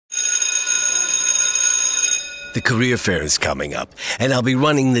The career fair is coming up, and I'll be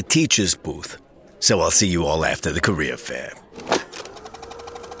running the teacher's booth. So I'll see you all after the career fair.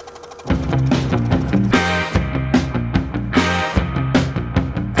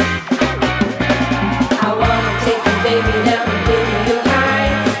 I wanna take the baby down and video high.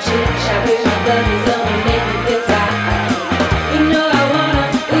 Shake, with my buddies on and make me feel right. You know I wanna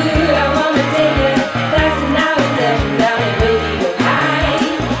take it. That's an hour session down at radio high.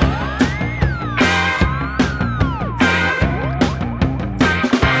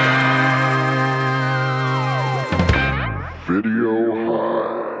 Video High.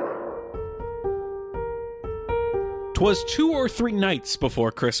 'Twas 2 or 3 nights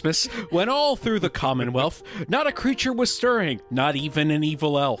before Christmas, when all through the Commonwealth, not a creature was stirring, not even an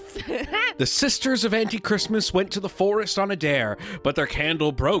evil elf. The sisters of Anti-Christmas went to the forest on a dare, but their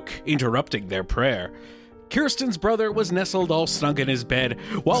candle broke, interrupting their prayer. Kirsten's brother was nestled all snug in his bed,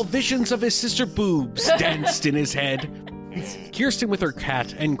 while visions of his sister boobs danced in his head. Kirsten with her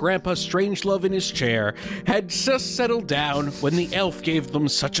cat and Grandpa Strangelove in his chair had just settled down when the elf gave them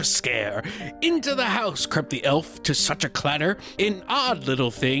such a scare. Into the house crept the elf to such a clatter. An odd little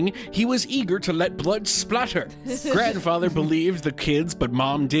thing, he was eager to let blood splatter. Grandfather believed the kids, but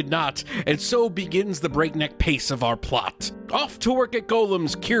Mom did not, and so begins the breakneck pace of our plot. Off to work at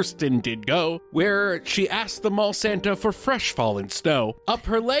Golem's Kirsten did go, where she asked the mall Santa for fresh fallen snow. Up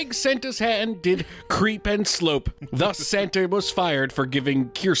her leg Santa's hand did creep and slope. Thus Santa was fired for giving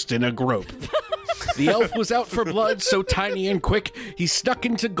Kirsten a grope. The elf was out for blood, so tiny and quick, he snuck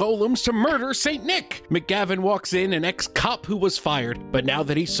into Golem's to murder St. Nick. McGavin walks in, an ex-cop who was fired, but now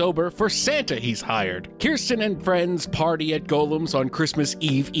that he's sober, for Santa he's hired. Kirsten and friends party at Golem's on Christmas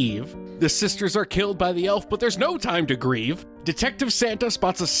Eve. The sisters are killed by the elf, but there's no time to grieve. Detective Santa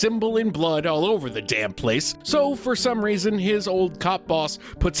spots a symbol in blood all over the damn place, so for some reason his old cop boss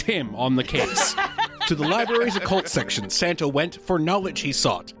puts him on the case. To the library's occult section, Santa went for knowledge he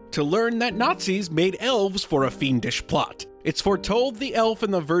sought, to learn that Nazis made elves for a fiendish plot. It's foretold the elf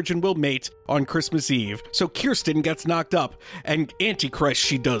and the virgin will mate on Christmas Eve, so Kirsten gets knocked up, and Antichrist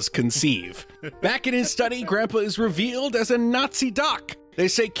she does conceive. Back in his study, Grandpa is revealed as a Nazi doc. They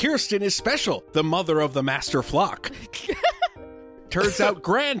say Kirsten is special, the mother of the master flock. Turns out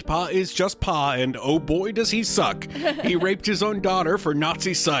Grandpa is just Pa, and oh boy does he suck. He raped his own daughter for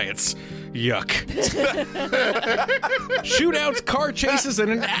Nazi science. Yuck. Shootouts, car chases,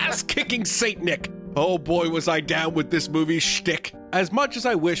 and an ass-kicking Saint Nick. Oh boy was I down with this movie shtick. As much as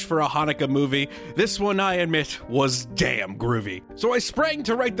I wish for a Hanukkah movie, this one, I admit, was damn groovy. So I sprang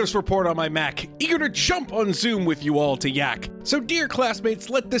to write this report on my Mac, eager to jump on Zoom with you all to yak. So dear classmates,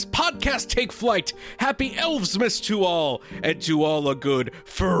 let this podcast take flight. Happy Elvesmas to all, and to all a good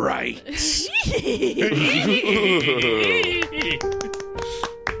fright.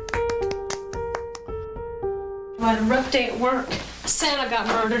 I had a rough day at work. Santa got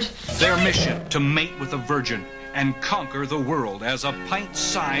murdered. Their mission, to mate with a virgin and conquer the world as a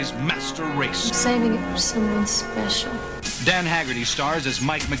pint-sized master race. Saving it for someone special. Dan Haggerty stars as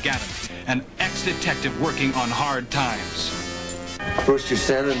Mike McGavin, an ex-detective working on hard times. First you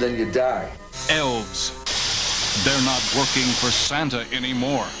Santa, then you die. Elves. They're not working for Santa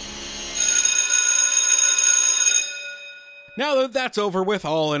anymore. Now that that's over with,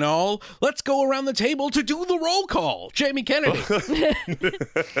 all in all, let's go around the table to do the roll call. Jamie Kennedy.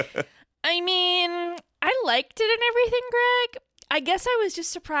 I mean, I liked it and everything, Greg. I guess I was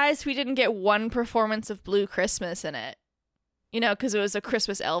just surprised we didn't get one performance of Blue Christmas in it. You know, because it was a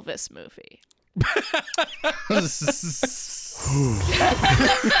Christmas Elvis movie.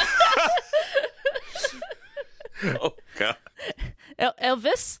 Oh, God.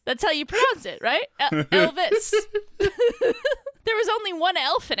 Elvis? That's how you pronounce it, right? Elvis. There was only one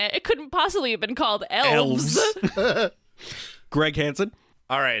elf in it. It couldn't possibly have been called Elves. Greg Hansen.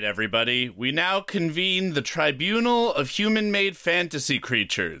 All right, everybody. We now convene the Tribunal of Human-Made Fantasy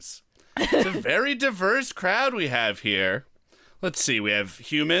Creatures. It's a very diverse crowd we have here. Let's see. We have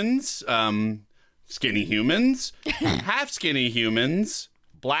humans, skinny humans, half-skinny humans,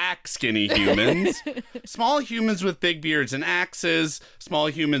 black skinny humans, small humans with big beards and axes, small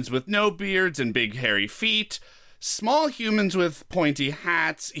humans with no beards and big hairy feet, small humans with pointy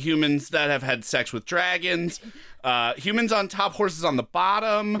hats, humans that have had sex with dragons, humans on top, horses on the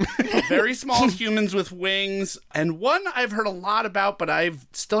bottom, very small humans with wings, and one I've heard a lot about, but I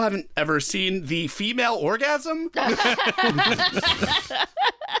still haven't ever seen, the female orgasm.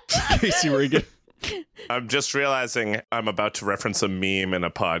 Casey Reagan. I'm just realizing I'm about to reference a meme in a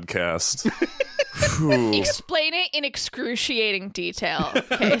podcast. Explain it in excruciating detail,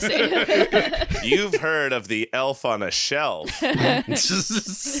 Casey. You've heard of the elf on a shelf.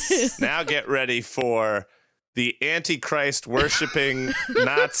 Now get ready for the Antichrist worshipping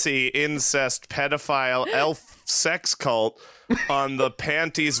Nazi incest pedophile elf sex cult on the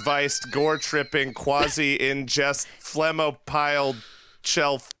panties viced gore tripping quasi ingest phlegmopiled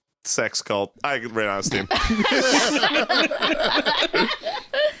shelf sex cult. I ran out of steam.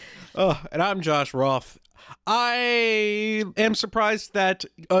 And I'm Josh Roth. I am surprised that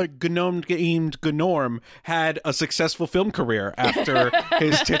Gnome named Gnorm had a successful film career after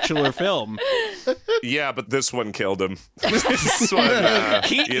his titular film. Yeah, but this one killed him. This one,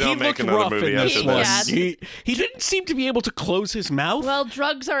 you don't make another rough movie in this after one. this. He didn't seem to be able to close his mouth. Well,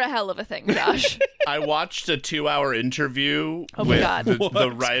 drugs are a hell of a thing, Josh. I watched a 2-hour interview Oh my with God.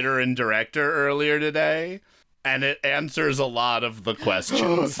 the writer and director earlier today, and it answers a lot of the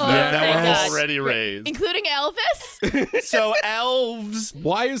questions that thank were God. already raised. Including Elvis? So elves,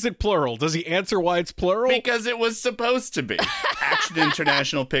 Why is it plural? Does he answer why it's plural? because it was supposed to be. Action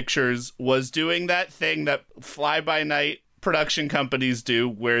International Pictures was doing that thing that fly-by-night production companies do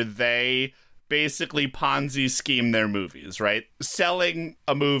where they basically Ponzi scheme their movies, right? Selling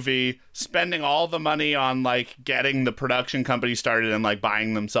a movie, spending all the money on like getting the production company started and like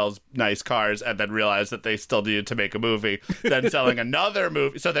buying themselves nice cars, and then realize that they still needed to make a movie, then selling another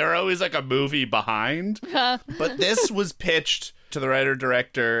movie. So they're always like a movie behind. But this was pitched to the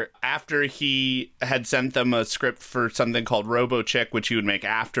writer-director after he had sent them a script for something called RoboChick, which he would make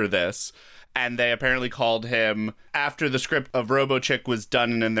after this. And they apparently called him after the script of RoboChick was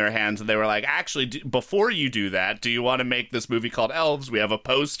done and in their hands. And they were like, actually, before you do that, do you want to make this movie called Elves? We have a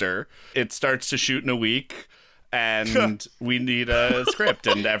poster. It starts to shoot in a week. And we need a script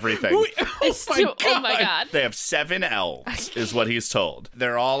and everything. Oh my God. They have 7 elves, is what he's told.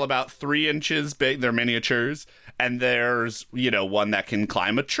 They're all about 3 inches big. They're miniatures. And there's, one that can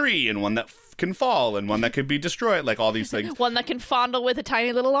climb a tree and one that can fall and one that could be destroyed, like all these things. One that can fondle with a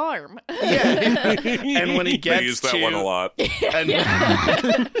tiny little arm. Yeah. And when he gets I use that one a lot.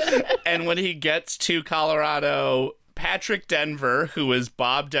 And when he gets to Colorado, Patrick Denver, who is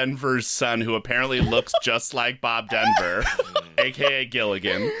Bob Denver's son, who apparently looks just like Bob Denver, aka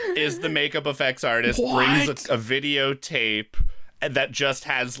Gilligan, is the makeup effects artist, brings a videotape that just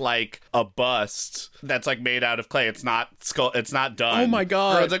has like a bust that's like made out of clay. It's not it's not done. Oh my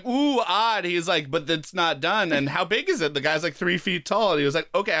God. It's like, ooh, odd. He's like, but it's not done. And how big is it? The guy's like 3 feet tall. And he was like,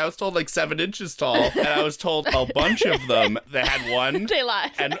 okay, I was told like 7 inches tall. And I was told a bunch of them. They had one. They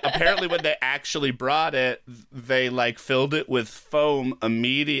lied. And apparently when they actually brought it, they like filled it with foam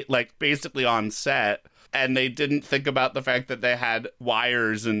like basically on set. And they didn't think about the fact that they had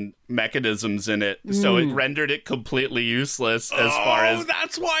wires and mechanisms in it. So it rendered it completely useless as far as...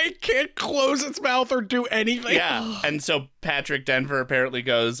 that's why it can't close its mouth or do anything. Yeah. And so Patrick Denver apparently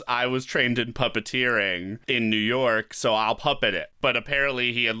goes, I was trained in puppeteering in New York, so I'll puppet it. But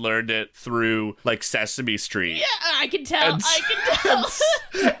apparently he had learned it through like Sesame Street. Yeah, I can tell. I can tell.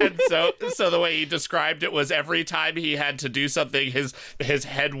 And so the way he described it was every time he had to do something, his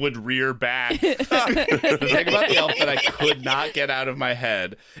head would rear back. The thing about the elf that I could not get out of my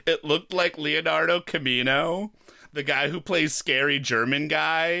head, it looked like Leonardo Camino, the guy who plays scary German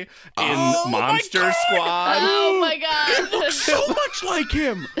guy in Monster Squad. Oh my God. It looks so much like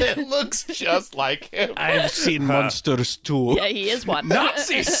him. It looks just like him. I've seen monsters too. Yeah, he is one.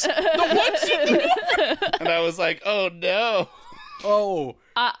 Nazis! The ones in the... And I was like, oh no. Oh.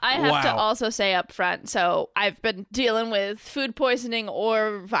 I have to Wow. also say up front, so I've been dealing with food poisoning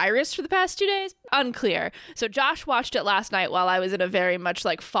or virus for the past 2 days. Unclear. So Josh watched it last night while I was in a very much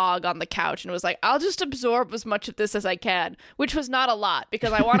like fog on the couch and was like, I'll just absorb as much of this as I can, which was not a lot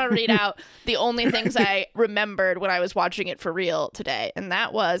because I want to read out the only things I remembered when I was watching it for real today. And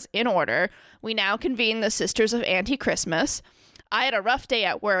that was, in order, we now convene the Sisters of Anti-Christmas. I had a rough day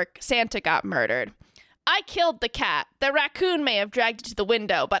at work. Santa got murdered. I killed the cat. The raccoon may have dragged it to the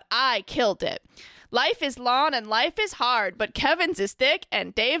window, but I killed it. Life is long and life is hard, but Kevin's is thick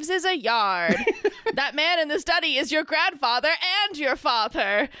and Dave's is a yard. That man in the study is your grandfather and your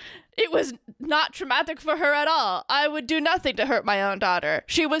father. It was not traumatic for her at all. I would do nothing to hurt my own daughter.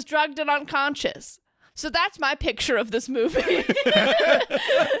 She was drugged and unconscious. So that's my picture of this movie. And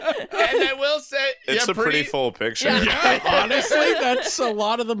I will say, It's a pretty full picture. Yeah, honestly, that's a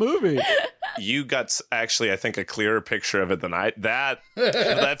lot of the movie. You got actually, I think, a clearer picture of it than I. That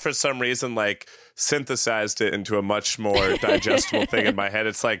for some reason, like, synthesized it into a much more digestible thing in my head.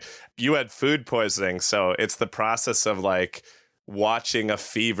 It's like you had food poisoning, so it's the process of like watching a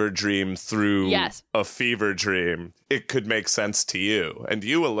fever dream through a fever dream. It could make sense to you and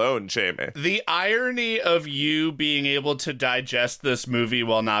you alone, Jamie. The irony of you being able to digest this movie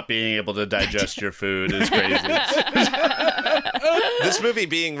while not being able to digest your food is crazy. This movie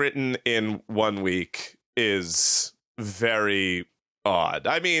being written in 1 week is very odd.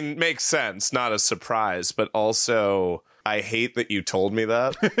 I mean, makes sense, not a surprise, but also I hate that you told me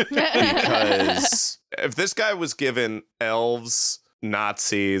that because if this guy was given elves,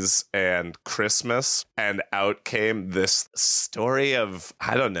 Nazis, and Christmas, and out came this story of,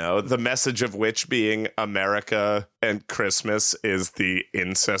 I don't know, the message of which being America and Christmas is the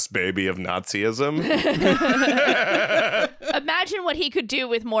incest baby of Nazism. Imagine what he could do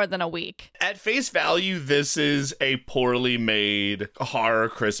with more than a week. At face value, this is a poorly made horror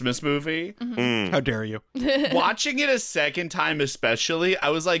Christmas movie. How dare you? Watching it a second time especially, I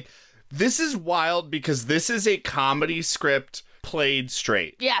was like, this is wild because this is a comedy script played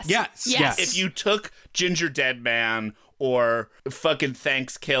straight. Yes. If you took Ginger Dead Man or fucking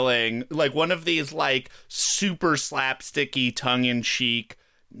Thanksgiving, like one of these like super slapsticky, tongue-in-cheek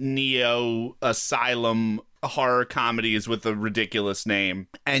neo-asylum horror comedies with a ridiculous name,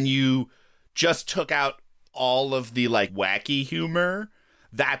 and you just took out all of the like wacky humor,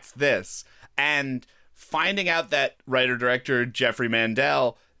 that's this. And finding out that writer-director Jeffrey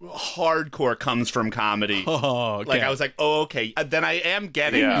Mandel hardcore comes from comedy. Oh, okay. Like I was like, oh, okay. Then I am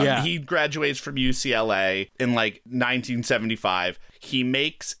getting he graduates from UCLA in like 1975. He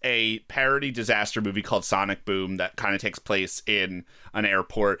makes a parody disaster movie called Sonic Boom that kind of takes place in an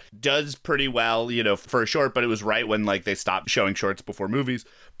airport. Does pretty well, you know, for a short, but it was right when like they stopped showing shorts before movies.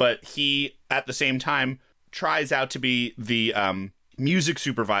 But he, at the same time, tries out to be the music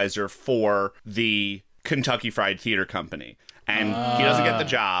supervisor for the Kentucky Fried Theater Company. And he doesn't get the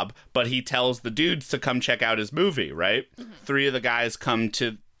job, but he tells the dudes to come check out his movie, right? 3 of the guys come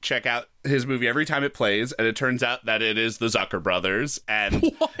to check out his movie every time it plays, and it turns out that it is the Zucker brothers,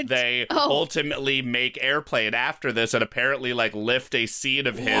 and they ultimately make Airplane after this, and apparently like lift a scene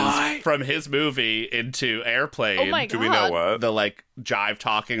of his from his movie into Airplane. Oh my God. Do we know what? The like jive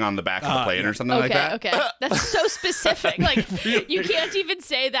talking on the back of the plane or something like that. Okay, that's so specific. Like you can't even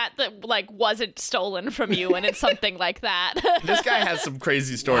say that like wasn't stolen from you, and it's something like that. This guy has some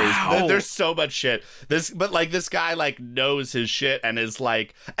crazy stories. There's so much shit. But like this guy like knows his shit and is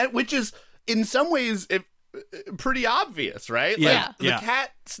like, which is in some ways pretty obvious, right? Yeah. Like, the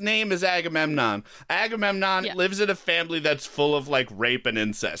cat's name is Agamemnon. Agamemnon lives in a family that's full of like rape and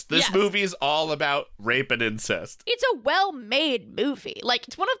incest. This movie is all about rape and incest. It's a well-made movie. Like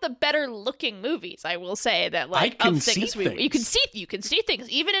it's one of the better looking movies, I will say, that like I can of things see things. you can see things.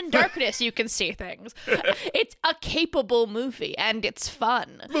 Even in darkness you can see things. It's a capable movie and it's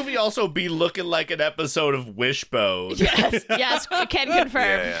fun. The movie also be looking like an episode of Wishbone. Yes, I can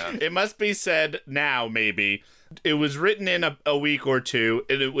confirm. It must be said now, maybe. It was written in a week or two,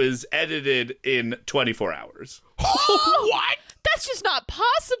 and it was edited in 24 hours. What? That's just not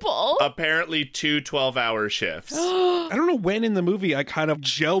possible. Apparently 2 12-hour shifts. I don't know when in the movie I kind of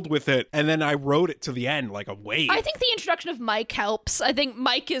gelled with it, and then I wrote it to the end like a wave. I think the introduction of Mike helps. I think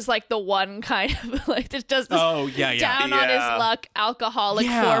Mike is like the one kind of like that does this down on his luck alcoholic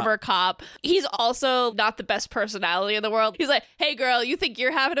former cop. He's also not the best personality in the world. He's like, hey girl, you think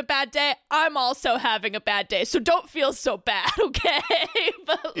you're having a bad day? I'm also having a bad day, so don't feel so bad, okay?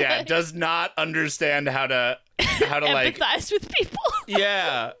 But does not understand how to like empathize with people.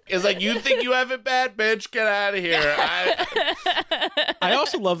 It's like, you think you have it bad, bitch? Get out of here. I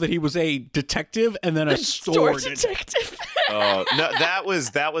also love that he was a detective and then a store detective. Oh no,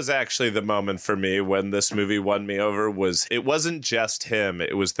 that was actually the moment for me when this movie won me over. It wasn't just him;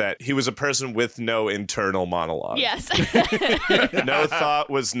 it was that he was a person with no internal monologue. Yes, no thought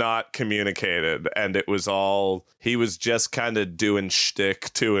was not communicated, and it was all he was just kind of doing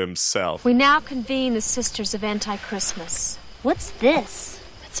shtick to himself. We now convene the Sisters of Anti-Christmas. What's this?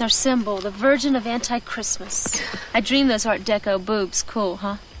 It's our symbol, the Virgin of Anti-Christmas. I dreamed those Art Deco boobs. Cool,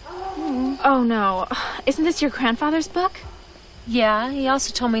 huh? Oh no. Isn't this your grandfather's book? Yeah, he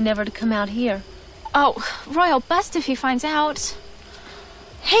also told me never to come out here. Oh, Roy'll bust if he finds out.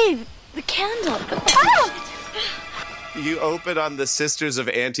 Hey, the candle. Ah! You open on the Sisters of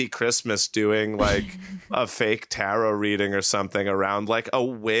Anti-Christmas doing like a fake tarot reading or something around like a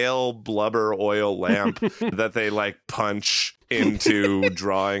whale blubber oil lamp that they like punch into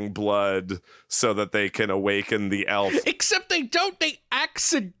drawing blood so that they can awaken the elf. Except they don't. They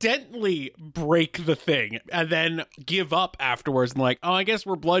accidentally break the thing and then give up afterwards and like, oh, I guess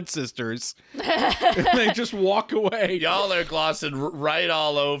we're blood sisters. And they just walk away. Y'all are glossing right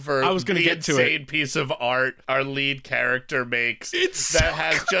all over. I was going to get to it. Insane piece of art our lead character makes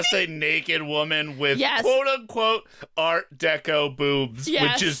has just a naked woman with quote unquote Art Deco boobs,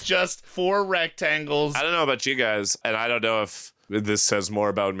 which is just 4 rectangles. I don't know about you guys, and I don't know if this says more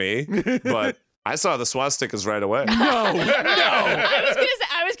about me, but I saw the swastikas right away. No. I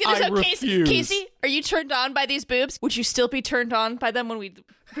was gonna say, Casey, Are you turned on by these boobs? Would you still be turned on by them when we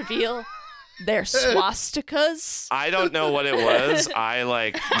reveal their swastikas? I don't know what it was.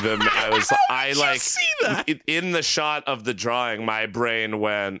 In the shot of the drawing, my brain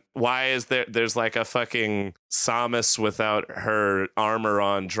went, why is there's like a fucking Samus without her armor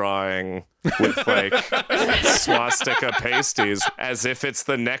on drawing with like swastika pasties, as if it's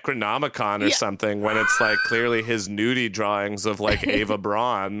the Necronomicon or something, when it's like clearly his nudie drawings of like Ava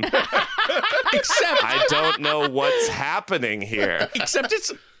Braun. Except I don't know what's happening here. Except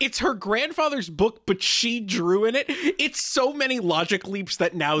it's her grandfather's book, but she drew in it. It's so many logic leaps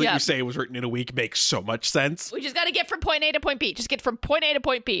that now that you say it was written in a week makes so much sense. We just got to get from point A to point B. Just get from point A to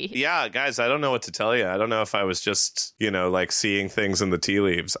point B. Yeah, guys, I don't know what to tell you. I don't know if I was just, like seeing things in the tea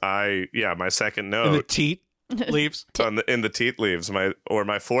leaves. My second note. In the teat leaves? In the teat leaves.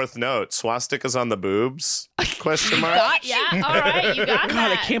 My fourth note, swastikas on the boobs? Question mark? Yeah, all right, you got God,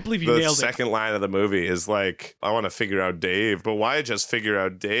 that. I can't believe you nailed it. The second line of the movie is like, I want to figure out Dave, but why just figure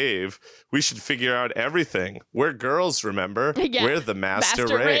out Dave? We should figure out everything. We're girls, remember? Yeah. We're the master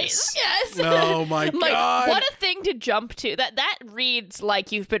race. Yes. Oh my God. Like, what a thing to jump to. That reads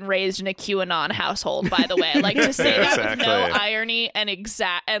like you've been raised in a QAnon household, by the way. Like, to say that with no irony and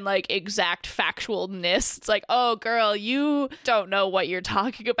exact factualness. It's like, oh, girl, you don't know what you're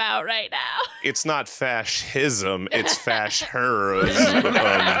talking about right now. It's not fascism, it's fasherism.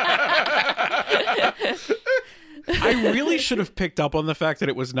 I really should have picked up on the fact that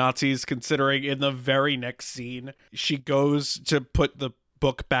it was Nazis, considering in the very next scene, she goes to put the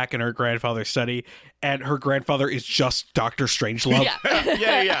book back in her grandfather's study, and her grandfather is just Dr. Strangelove.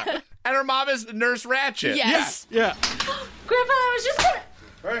 Yeah. And her mom is Nurse Ratched. Yes. Yeah. Grandpa, I was just gonna...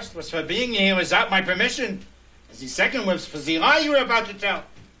 First was for being here without my permission. The second was for the lie you were about to tell.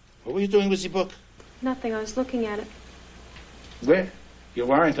 What were you doing with the book? Nothing, I was looking at it. Where? You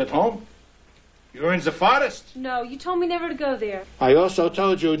weren't at home? You were in the forest. No, you told me never to go there. I also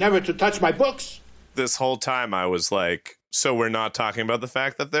told you never to touch my books. This whole time I was like, so we're not talking about the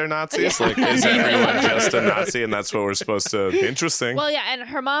fact that they're Nazis? Like, is everyone just a Nazi and that's what we're supposed to... Interesting. Well, yeah, and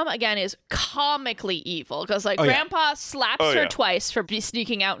her mom, again, is comically evil because, Grandpa slaps her twice for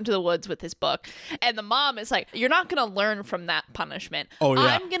sneaking out into the woods with his book. And the mom is like, you're not going to learn from that punishment.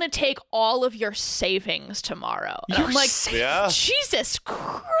 I'm going to take all of your savings tomorrow. And I'm like, Jesus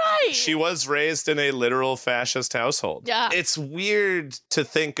Christ. She was raised in a literal fascist household. Yeah. It's weird to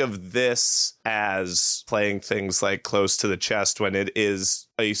think of this as playing things like close to the chest when it is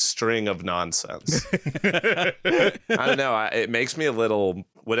a string of nonsense. I don't know. It makes me a little,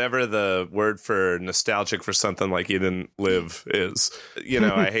 whatever the word for nostalgic for something like you didn't live is.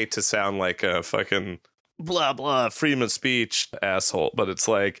 I hate to sound like a fucking blah, blah, freedom of speech asshole, but it's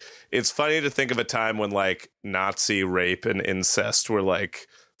like, it's funny to think of a time when like Nazi rape and incest were like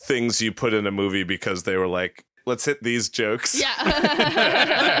things you put in a movie because they were like, let's hit these jokes. Yeah.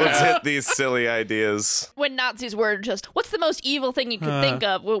 Let's hit these silly ideas. When Nazis were just, what's the most evil thing you could think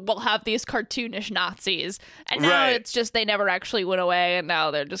of? We'll have these cartoonish Nazis. And now it's just, they never actually went away. And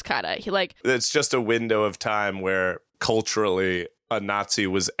now they're just kind of like... It's just a window of time where culturally a Nazi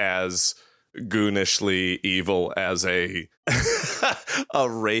was as goonishly evil as a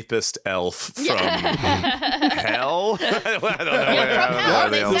rapist elf from hell. I don't know. From hell.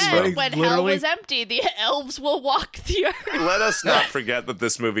 They said when hell was empty, the elves will walk the earth. Let us not forget that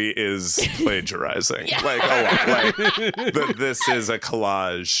this movie is plagiarizing. That this is a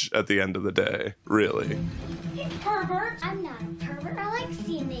collage at the end of the day. Really. You pervert. I'm not a pervert. I like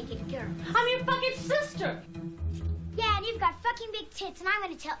seeing naked girls. I'm your fucking sister. Yeah, and you've got fucking big tits, and I'm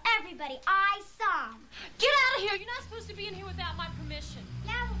gonna tell everybody I saw them. Get out of here. You're not supposed to be in here without my permission.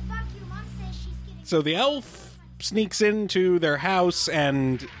 Yeah, well, fuck you. Mom says she's getting... So the elf sneaks into their house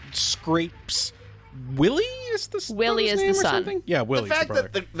and scrapes... Willie is the son. Something? Yeah, Willie's the brother.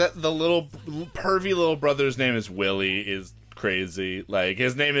 The fact that the little pervy little brother's name is Willie is crazy. Like,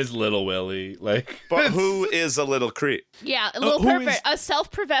 his name is Little Willie. Like, but who is a little creep? Yeah, a little pervert. A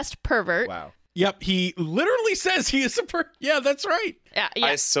self-professed pervert. Wow. Yep, he literally says he is a Yeah, that's right. Yeah.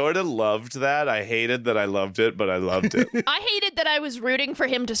 I sort of loved that. I hated that I loved it, but I loved it. I hated that I was rooting for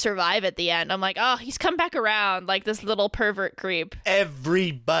him to survive at the end. I'm like, oh, he's come back around, like this little pervert creep.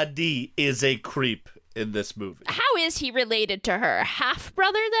 Everybody is a creep in this movie. How is he related to her?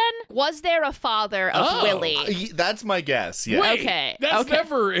 Half-brother, then? was there a father of Willie? That's my guess. Yeah. Okay. That's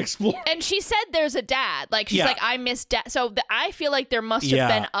never explored. And she said there's a dad. Like, she's Yeah. like, I miss dad. So I feel like there must have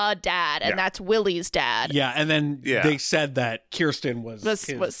been a dad, and that's Willie's dad. Yeah, and then they said that Kirsten was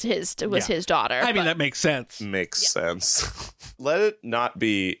his daughter. I mean, that makes sense. Makes sense. Let it not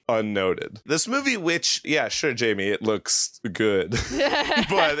be unnoted. This movie, which, yeah, sure, Jamie, it looks good.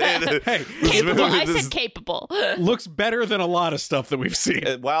 But capable. I said capable. Looks better than a lot of stuff that we've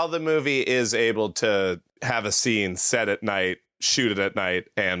seen. While the movie is able to have a scene set at night, shoot it at night,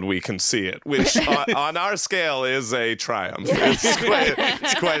 and we can see it, which on our scale is a triumph.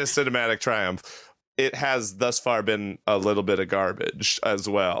 It's quite a cinematic triumph. It has thus far been a little bit of garbage as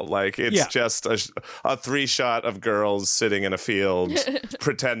well. Like, it's just a 3-shot of girls sitting in a field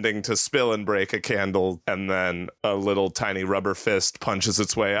pretending to spill and break a candle, and then a little tiny rubber fist punches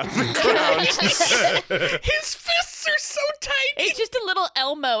its way out of the ground. His fists are so tiny. It's just a little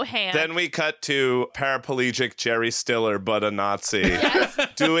Elmo hand. Then we cut to paraplegic Jerry Stiller, but a Nazi,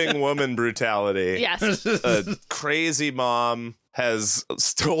 doing woman brutality. Yes. A crazy mom has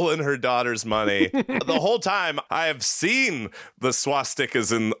stolen her daughter's money. The whole time I have seen the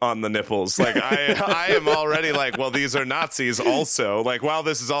swastikas on the nipples. Like, I am already like, well, these are Nazis also. Like, while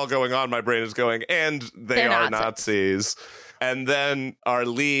this is all going on, my brain is going, and they're are Nazis. And then our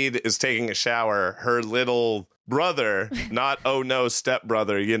lead is taking a shower. Her little brother, not oh no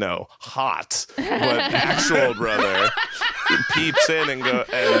stepbrother, hot, but actual brother, peeps in and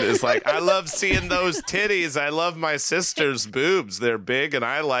is like, I love seeing those titties. I love my sister's boobs. They're big and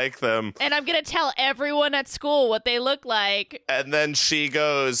I like them. And I'm gonna tell everyone at school what they look like. And then she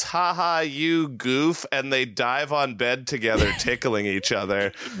goes, haha, you goof, and they dive on bed together, tickling each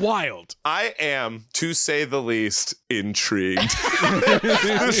other. Wild. I am, to say the least, intrigued.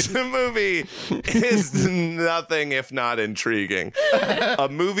 This movie is nothing if not intriguing. A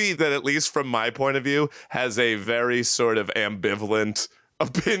movie that, at least from my point of view, has a very sort of ambivalent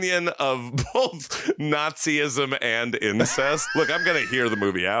opinion of both Nazism and incest. Look, I'm going to hear the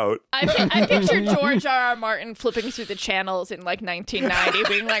movie out. I picture George R.R. Martin flipping through the channels in like 1990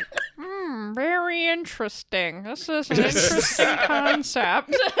 being like, very interesting. This is an interesting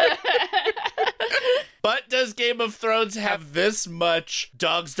concept. But does Game of Thrones have this much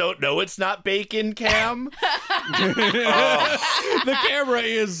dogs don't know it's not bacon cam? The camera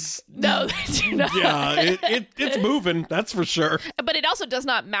is... No, they do not. Yeah, it's moving, that's for sure. But it also does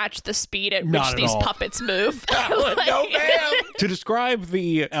not match the speed at Not which at these all. puppets move. No, ma'am. To describe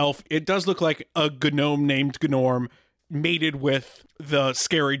the elf, it does look like a gnome named Gnorm mated with the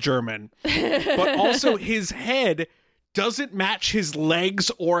scary German. But also his head doesn't match his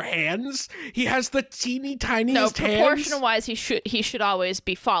legs or hands. He has the teeny tiniest hands. Proportion-wise, he should always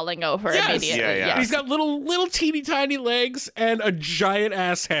be falling over immediately. Yeah. Yes. He's got little teeny tiny legs and a giant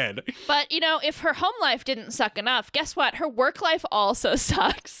ass head. But, if her home life didn't suck enough, guess what? Her work life also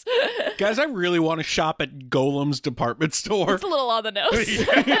sucks. Guys, I really want to shop at Golem's department store. It's a little on the nose.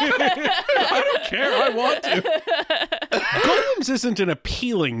 I don't care. I want to. Golem's isn't an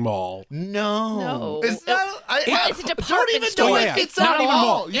appealing mall. No. It's not. It's a department store. Oh, yeah. It's not not even a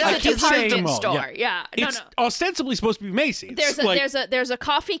mall. It's I a keep saying department mall. store. Yeah. It's ostensibly supposed to be Macy's. There's a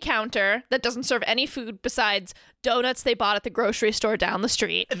coffee counter that doesn't serve any food besides donuts they bought at the grocery store down the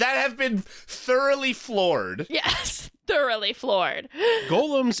street. That have been thoroughly floored. Yes, thoroughly floored.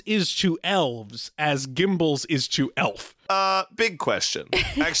 Golem's is to elves as Gimbals is to elf. Big question.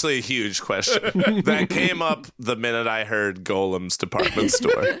 Actually, a huge question that came up the minute I heard Golem's department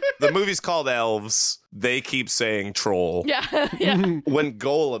store. The movie's called Elves. They keep saying troll. Yeah. When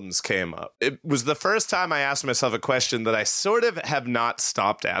Golems came up, it was the first time I asked myself a question that I sort of have not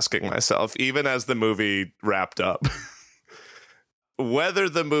stopped asking myself, even as the movie wrapped up. Whether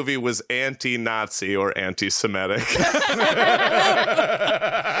the movie was anti-Nazi or anti-Semitic.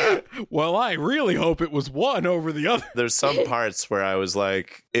 Well, I really hope it was one over the other. There's some parts where I was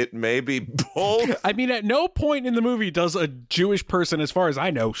like, it may be both. I mean, at no point in the movie does a Jewish person, as far as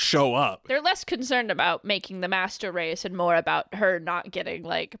I know, show up. They're less concerned about making the master race and more about her not getting,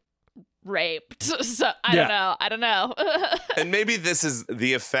 raped. So, I don't know. And maybe this is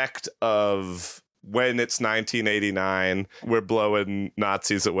the effect of... when it's 1989, we're blowing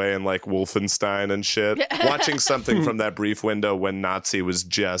Nazis away in Wolfenstein and shit. Watching something from that brief window when Nazi was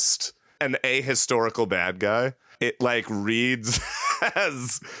just an ahistorical bad guy. It reads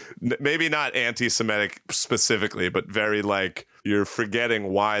as maybe not anti-Semitic specifically, but very you're forgetting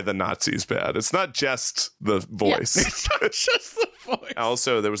why the Nazi's bad. It's not just the voice. Yeah. It's not just the voice.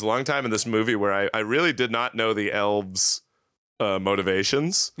 Also, there was a long time in this movie where I really did not know the elves'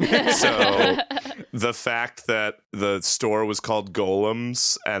 motivations. So The fact that the store was called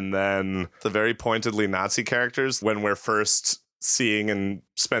Golems, and then the very pointedly Nazi characters when we're first seeing and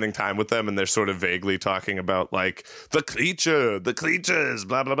spending time with them, and they're sort of vaguely talking about like the creatures,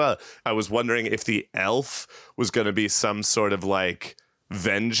 blah, blah, blah. I was wondering if the elf was going to be some sort of like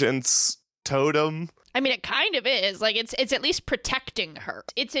vengeance totem. I mean, it kind of is. Like, it's at least protecting her.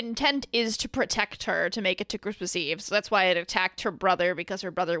 Its intent is to protect her to make it to Christmas Eve. So that's why it attacked her brother, because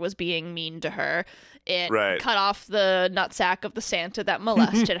her brother was being mean to her. It cut off the nutsack of the Santa that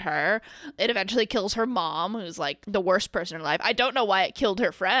molested her. It eventually kills her mom, who's like the worst person in her life. I don't know why it killed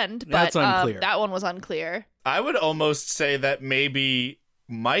her friend, but That's unclear. That one was unclear. I would almost say that maybe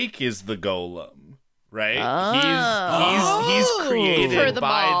Mike is the golem, right? He's created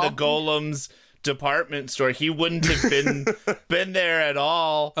by the golems department store. He wouldn't have been there at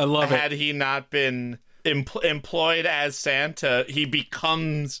all. I love had he not been employed as Santa. He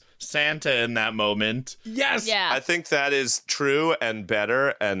becomes Santa in that moment. Yes. Yeah. I think that is true and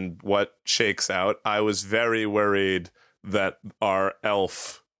better, and what shakes out. I was very worried that our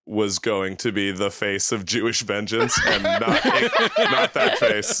elf was going to be the face of Jewish vengeance, and not that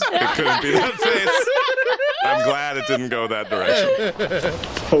face. It couldn't be that face. I'm glad it didn't go that direction.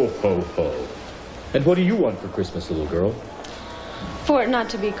 Ho, ho, ho. And what do you want for Christmas, little girl? For it not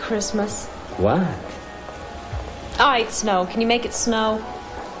to be Christmas. Why? All right, snow. Can you make it snow?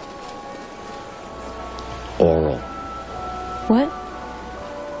 Oral. What?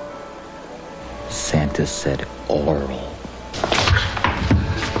 Santa said oral.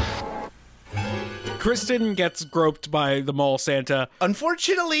 Kristen gets groped by the mall Santa.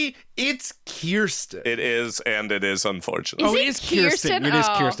 Unfortunately, it's Kirsten. It is, and it is unfortunate. Is it it is Kirsten. It is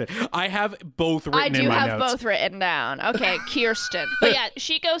Kirsten. I have both written in my notes. I do have both written down. Okay, Kirsten. But yeah,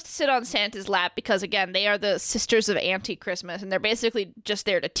 she goes to sit on Santa's lap because, again, they are the sisters of Anti-Christmas, and they're basically just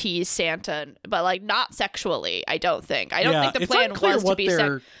there to tease Santa, but, like, not sexually, I don't think. I don't think the plan was to be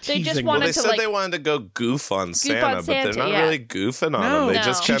sexual. They just wanted they to, said they wanted to go goof on Santa, but they're not really goofing on him. They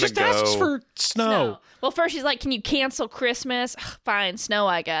just she kind of just go... asks for snow. Well, first she's like, can you cancel Christmas? Fine, snow,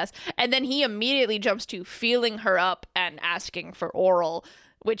 I guess. And then he immediately jumps to feeling her up and asking for oral,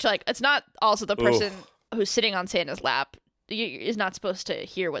 which, like, it's not also the person who's sitting on Santa's lap is not supposed to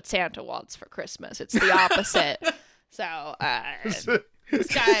hear what Santa wants for Christmas. It's the opposite. So, this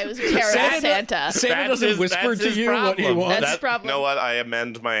guy was a terror Santa. Santa doesn't whisper to you what he wants. That's his problem. You know what? I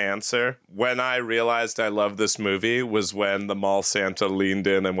amend my answer. When I realized I loved this movie was when the mall Santa leaned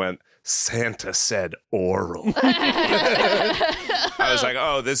in and went, Santa said oral. I was like,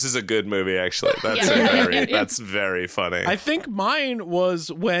 oh, this is a good movie, actually. That's very funny. I think mine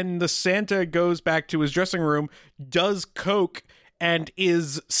was when the Santa goes back to his dressing room, does coke, and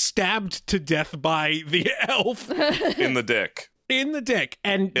is stabbed to death by the elf. In the dick. In the dick.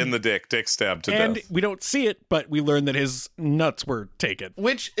 And in the dick. Dick stabbed to death. And we don't see it, but we learn that his nuts were taken.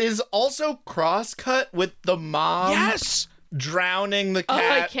 Which is also cross-cut with the mom. Yes! Drowning the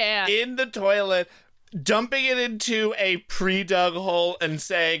cat in the toilet, dumping it into a pre-dug hole and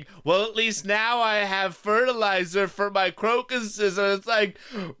saying, well, at least now I have fertilizer for my crocuses. And it's like,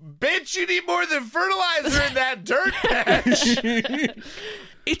 bitch, you need more than fertilizer in that dirt patch.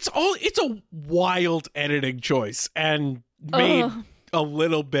 It's a wild editing choice and made a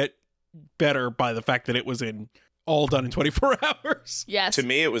little bit better by the fact that it was all done in 24 hours. Yes. To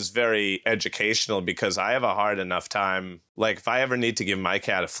me, it was very educational because I have a hard enough time. Like, if I ever need to give my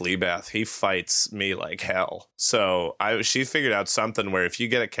cat a flea bath, he fights me like hell. So she figured out something where if you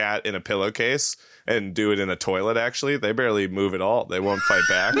get a cat in a pillowcase and do it in a toilet, actually, they barely move at all. They won't fight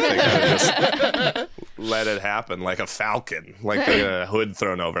back. They kind of just let it happen like a falcon, like they get a hood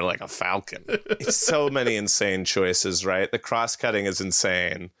thrown over like a falcon. It's so many insane choices, right? The cross-cutting is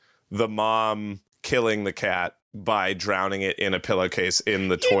insane. The mom killing the cat by drowning it in a pillowcase in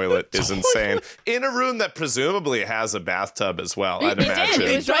the toilet is insane. In a room that presumably has a bathtub as well, I'd imagine.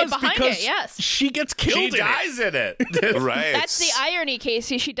 It was right behind it, yes. She gets killed. She dies in it. Right. That's the irony,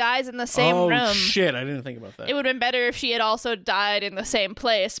 Casey. She dies in the same room. Oh, shit. I didn't think about that. It would have been better if she had also died in the same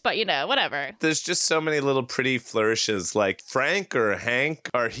place, but, whatever. There's just so many little pretty flourishes, like Frank or Hank,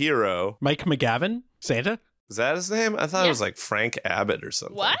 our hero. Mike McGavin? Santa? Is that his name? I thought it was like Frank Abbott or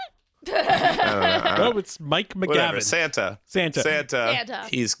something. What? I don't know. No, it's Mike McGavin. Whatever. Santa.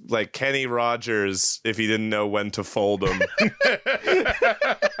 He's like Kenny Rogers if he didn't know when to fold him.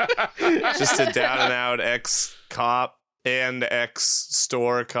 Just a down and out ex-cop and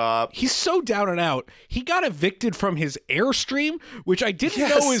ex-store cop. He's so down and out. He got evicted from his Airstream, which I didn't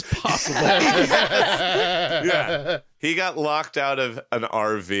know is possible. Yeah. He got locked out of an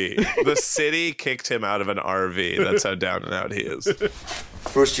RV. The city kicked him out of an RV. That's how down and out he is.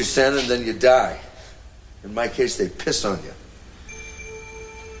 First you send and then you die. In my case, they piss on you.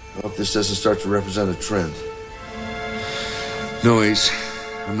 I hope this doesn't start to represent a trend. No, Ace.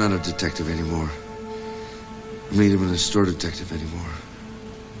 I'm not a detective anymore. I'm not even a store detective anymore.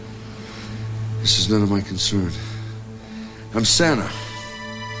 This is none of my concern. I'm Santa.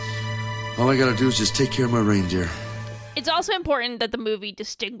 All I gotta do is just take care of my reindeer. It's also important that the movie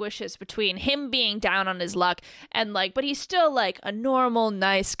distinguishes between him being down on his luck and, like, but he's still, like, a normal,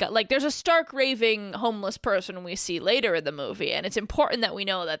 nice guy. Like, there's a stark, raving, homeless person we see later in the movie, and it's important that we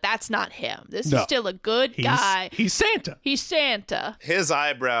know that that's not him. This is still a good guy. He's Santa. He's Santa. His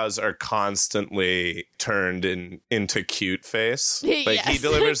eyebrows are constantly turned into cute face. Like, he Yes.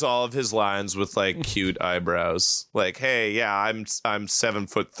 delivers all of his lines with, like, cute eyebrows. Like, hey, yeah, I'm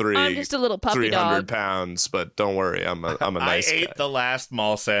 7'3". I'm just a little puppy 300 dog. pounds, but don't worry, I'm a nice I guy. ate the last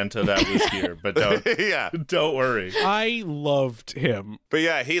mall Santa that was here, but don't worry. I loved him. But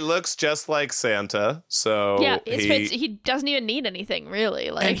yeah, he looks just like Santa. So Yeah, he doesn't even need anything, really.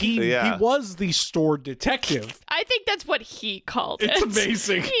 Like, And he was the store detective. I think that's what he called it. It's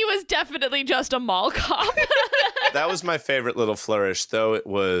amazing. He was definitely just a mall cop. that was my favorite little flourish, though it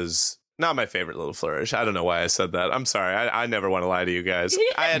was not my favorite little flourish. I don't know why I said that. I'm sorry. I never want to lie to you guys.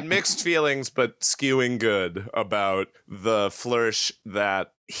 I had mixed feelings, but skewing good about the flourish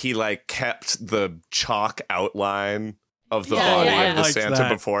that he, like, kept the chalk outline of the body of the Santa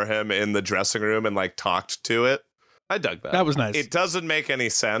before him in the dressing room and, like, talked to it. I dug that. That was nice. It doesn't make any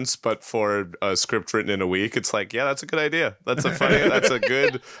sense, but for a script written in a week, it's like, yeah, that's a good idea. That's a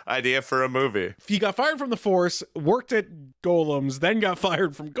good idea for a movie. He got fired from the force, worked at Golems, then got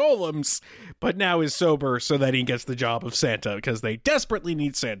fired from Golems, but now is sober so that he gets the job of Santa because they desperately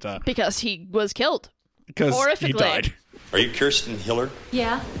need Santa. Because he was killed. Because horrifically. he died. Are you Kirsten Hillard?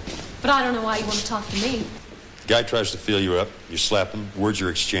 Yeah, but I don't know why you want to talk to me. The guy tries to feel you up. You slap him. Words are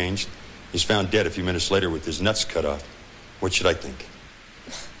exchanged. He's found dead a few minutes later with his nuts cut off. What should I think?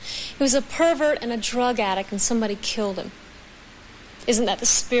 He was a pervert and a drug addict, and somebody killed him. Isn't that the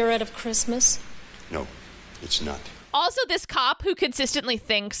spirit of Christmas? No, it's not. Also, this cop who consistently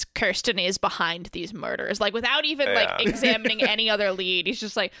thinks Kirsten is behind these murders, like, without even like examining any other lead, he's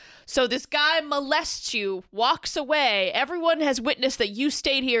just like, so this guy molests you, walks away. Everyone has witnessed that you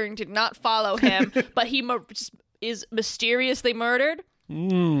stayed here and did not follow him, but he just is mysteriously murdered.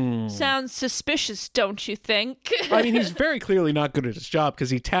 Sounds suspicious, don't you think? I mean, he's very clearly not good at his job because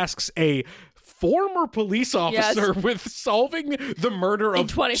he tasks a former police officer with solving the murder of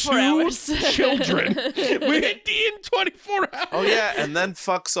 24 two hours. children in 24 hours. Oh, yeah, and then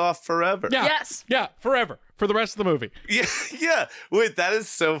fucks off forever. Yeah. Yes. Yeah, forever. For the rest of the movie. Yeah. Wait, that is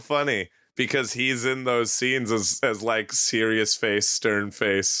so funny because he's in those scenes as like serious-faced,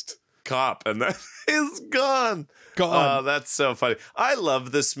 stern-faced cop, and then he's gone. Oh, that's so funny. I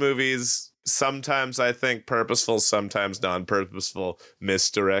love this movie's sometimes, I think, purposeful, sometimes non-purposeful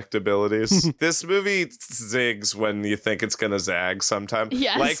misdirect abilities. This movie zigs when you think it's going to zag sometimes.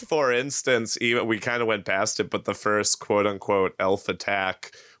 Yes. Like, for instance, even we kind of went past it, but the first quote-unquote elf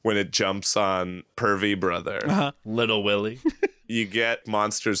attack when it jumps on Pervy Brother. Little Willie. You get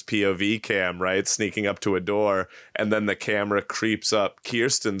Monster's POV cam, right? Sneaking up to a door, and then the camera creeps up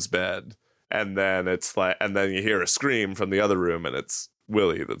Kirsten's bed. And then it's like, and then you hear a scream from the other room, and it's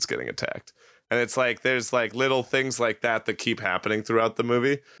Willie that's getting attacked. And it's like, there's like little things like that keep happening throughout the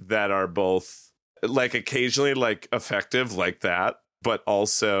movie that are both like occasionally like effective like that, but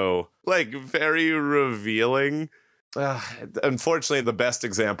also like very revealing. Unfortunately, the best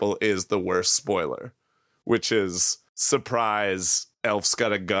example is the worst spoiler, which is surprise. Elf's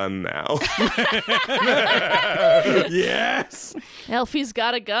got a gun now. Yes. Elfie's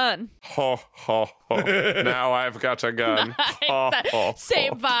got a gun. Ho, ho, ho. Now I've got a gun. Ho, ho, ho.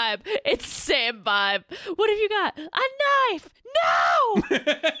 Same vibe. It's same vibe. What have you got? A knife. No!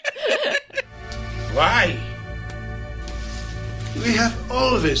 Why? We have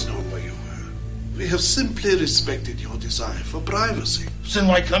always known where you were. We have simply respected your desire for privacy. Then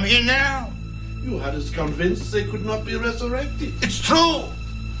why come here now? You had us convinced they could not be resurrected. It's true.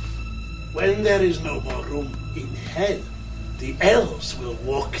 When there is no more room in hell, the elves will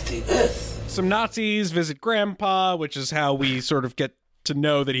walk the earth. Some Nazis visit Grandpa, which is how we sort of get to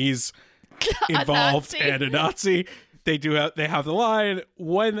know that he's involved and a Nazi. They have the line,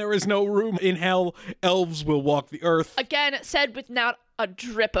 when there is no room in hell, elves will walk the earth. Again, said with not a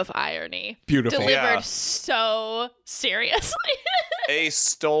drip of irony. Beautiful. Delivered so seriously. A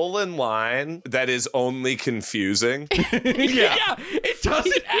stolen line that is only confusing. Yeah, it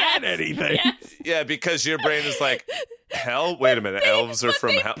doesn't add anything. Yes. Yeah, because your brain is like, Hell? Wait a minute. Elves are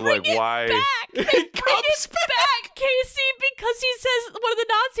from hell? Like, why? They bring it back, Casey, because he says, one of the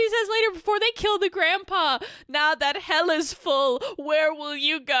Nazis says later before they kill the grandpa, now that hell is full, where will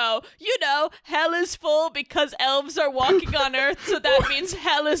you go? You know, hell is full because elves are walking on Earth, so that means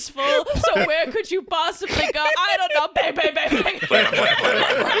hell is full. So where could you possibly go? I don't know. Bang, bang, bang, bang.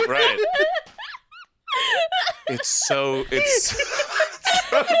 Right. It's so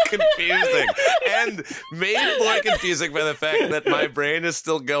confusing, and made more confusing by the fact that my brain is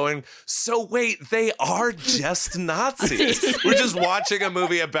still going, so wait, they are just Nazis. We're just watching a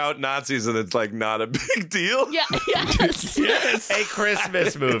movie about Nazis and it's like not a big deal. Yeah, yes. Yes. A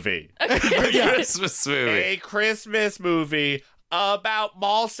Christmas movie. Christmas movie. A Christmas movie about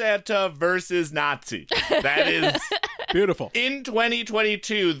Mall Santa versus Nazi. That is beautiful. In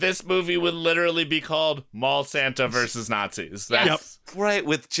 2022, this movie would literally be called Mall Santa versus Nazis. That's right,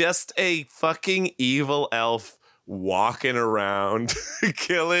 with just a fucking evil elf walking around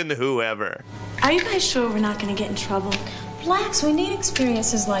killing whoever. Are you guys sure we're not going to get in trouble? Relax, we need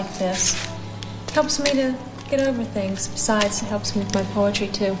experiences like this. Helps me to get over things. Besides, it helps me with my poetry,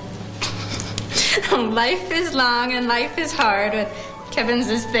 too. Life is long and life is hard, but Kevin's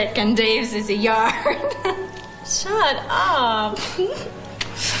is thick and Dave's is a yard. Shut up.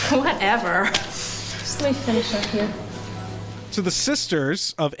 Whatever. Just let me finish up here. So the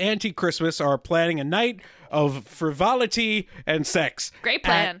sisters of Anti-Christmas are planning a night of frivolity and sex. Great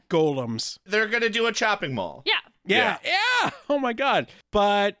plan. At Golem's. They're going to do a shopping mall. Yeah. Oh my God.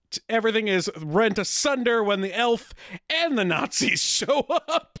 But everything is rent asunder when the elf and the Nazis show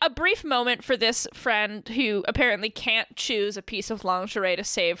up. A brief moment for this friend who apparently can't choose a piece of lingerie to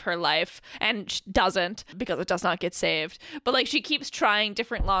save her life and doesn't because it does not get saved. But like she keeps trying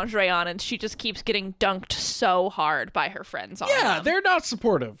different lingerie on and she just keeps getting dunked so hard by her friends on them. They're not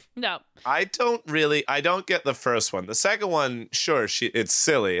supportive. No. I don't get the first one. The second one, sure, it's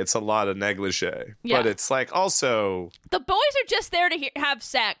silly. It's a lot of negligee. Yeah. But it's like also... The boys are just there to have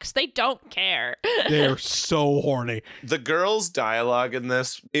sex. They don't care. They're so horny. The girls' dialogue in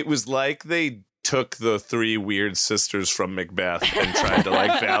this, it was like they took the three weird sisters from Macbeth and tried to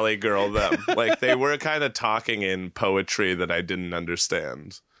like Valley Girl them. Like they were kind of talking in poetry that I didn't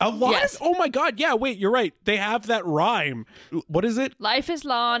understand. A lot? Yes. Oh my God. Yeah, wait, you're right. They have that rhyme. What is it? Life is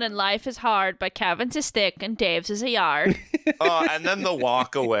long and life is hard, but Kevin's is thick and Dave's is a yard. And then the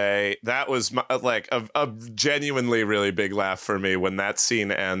walk away, that was like a genuinely really big laugh for me when that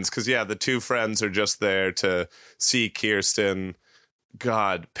scene ends. Because, yeah, the two friends are just there to see Kirsten,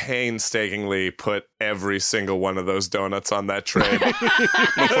 God, painstakingly put every single one of those donuts on that tray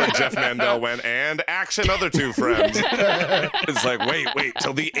before Jeff Mandel went, and action other two friends. It's like, wait,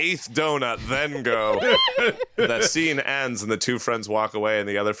 till the 8th donut, then go. That scene ends and the two friends walk away and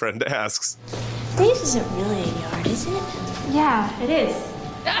the other friend asks, Dave's isn't really a yard, is it? Yeah, it is.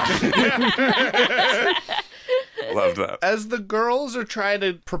 Love that. As the girls are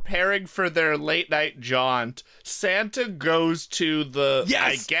preparing for their late night jaunt, Santa goes to the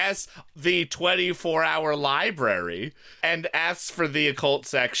 24-hour library and asks for the occult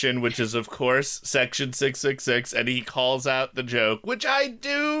section, which is, of course, section 666, and he calls out the joke, which I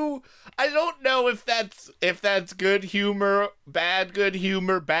don't know if that's good humor, bad good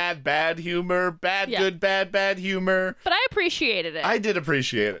humor, bad humor, good, bad humor. But I appreciated it. I did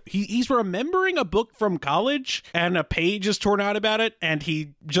appreciate it. He's remembering a book from college, and a page is torn out about it, and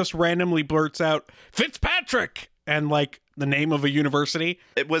he just randomly blurts out, Fitzpatrick! And, like, the name of a university.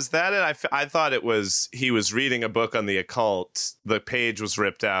 It was that, and I thought it was, he was reading a book on the occult, the page was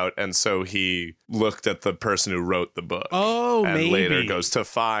ripped out, and so he looked at the person who wrote the book. Oh, and maybe. later goes to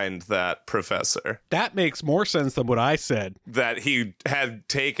find that professor. That makes more sense than what I said. That he had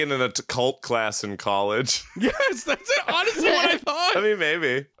taken an occult class in college. Yes, that's it. Honestly what I thought. I mean,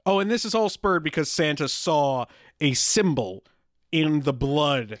 maybe. Oh, and this is all spurred because Santa saw a symbol in the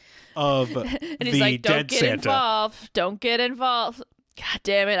blood of and he's the like, don't dead get Santa. involved. Don't get involved. God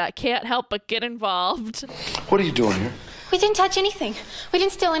damn it, I can't help but get involved. What are you doing here? We didn't touch anything. We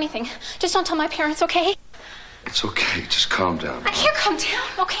didn't steal anything. Just don't tell my parents, okay? It's okay. Just calm down. I can't calm down,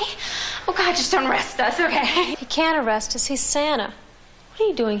 okay? Oh, God, just don't arrest us, okay? He can't arrest us. He's Santa. What are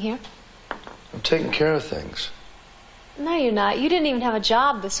you doing here? I'm taking care of things. No, you're not. You didn't even have a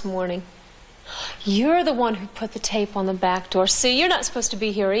job this morning. You're the one who put the tape on the back door. See, you're not supposed to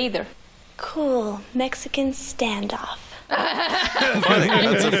be here either. Cool. Mexican standoff.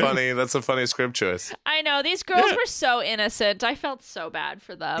 Funny. That's a funny script choice. I know, these girls were so innocent. I felt so bad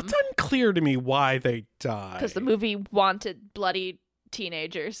for them. It's unclear to me why they died. Because the movie wanted bloody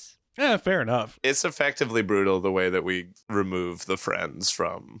teenagers. Yeah, fair enough. It's effectively brutal the way that we remove the friends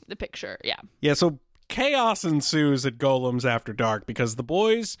from the picture. Yeah. Yeah, so chaos ensues at Golem's After Dark because the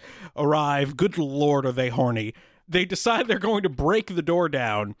boys arrive. Good Lord, are they horny. They decide they're going to break the door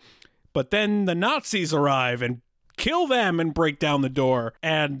down, but then the Nazis arrive and kill them and break down the door,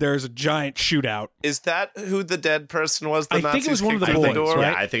 and there's a giant shootout. Is that who the dead person was? The I Nazis think it was one of the kicked in boys, door?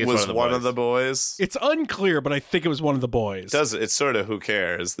 right? I think it was was one of the boys. It's unclear, but I think it was one of the boys. It's sort of who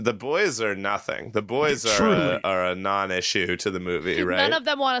cares? The boys are nothing. The boys are a non-issue to the movie, right? None of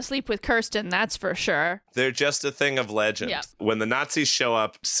them want to sleep with Kirsten, that's for sure. They're just a thing of legend. Yeah. When the Nazis show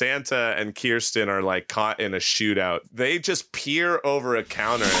up, Santa and Kirsten are like caught in a shootout. They just peer over a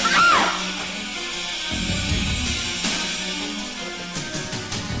counter.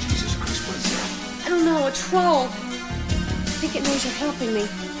 I don't know, a troll. I think it knows you're helping me.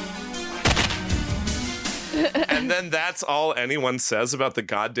 And then that's all anyone says about the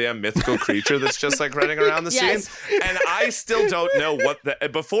goddamn mythical creature that's just like running around the Yes. scene. And I still don't know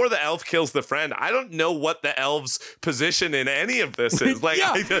before the elf kills the friend, I don't know what the elf's position in any of this is. Like,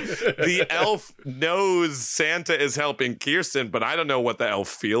 the elf knows Santa is helping Kirsten, but I don't know what the elf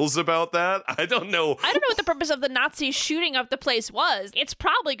feels about that. I don't know what the purpose of the Nazis shooting up the place was. It's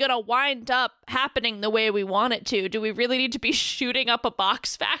probably going to wind up happening the way we want it to. Do we really need to be shooting up a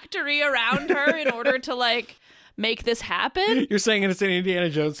box factory around her in order to, like, make this happen? You're saying it's an Indiana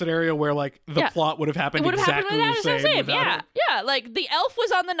Jones scenario where, like, the plot would have happened exactly the same. Yeah. Like, the elf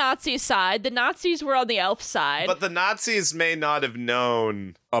was on the Nazi side. The Nazis were on the elf side. But the Nazis may not have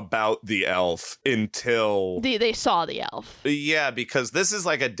known about the elf until they saw the elf. Yeah, because this is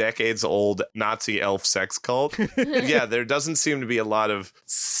like a decades-old Nazi elf sex cult. Yeah, there doesn't seem to be a lot of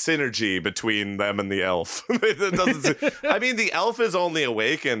synergy between them and the elf. I mean, the elf is only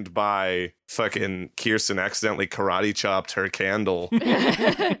awakened by fucking Kirsten accidentally karate chopped her candle.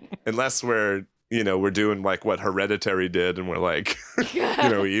 Unless we're doing like what Hereditary did, and we're like,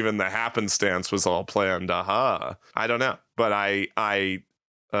 even the happenstance was all planned. Aha. I don't know, but I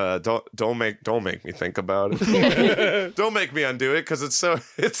don't make me think about it. Don't make me undo it, because it's so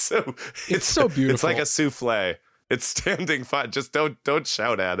beautiful. It's like a souffle. It's standing fine. Just don't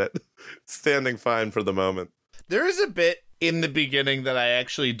shout at it. It's standing fine for the moment. There is a bit in the beginning that I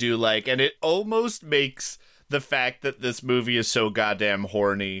actually do like, and it almost makes the fact that this movie is so goddamn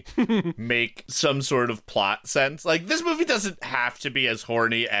horny make some sort of plot sense. Like, this movie doesn't have to be as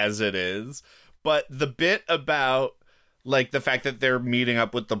horny as it is, but the bit about, like, the fact that they're meeting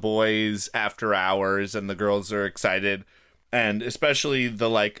up with the boys after hours and the girls are excited, and especially the,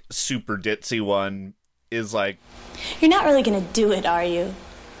 like, super ditzy one is like, You're not really gonna do it, are you?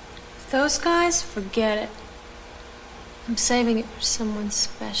 Those guys, forget it. I'm saving it for someone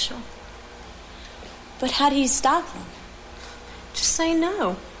special. But how do you stop them? Just say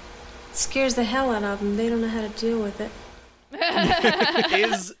no. It scares the hell out of them. They don't know how to deal with it.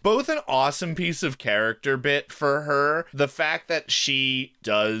 is both an awesome piece of character bit for her. The fact that she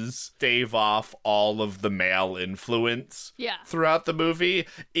does stave off all of the male influence throughout the movie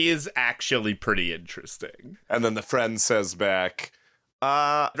is actually pretty interesting. And then the friend says back,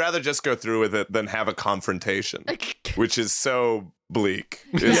 I'd rather just go through with it than have a confrontation, which is so bleak.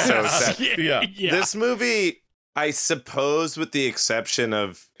 It's so sad. Yeah. This movie, I suppose, with the exception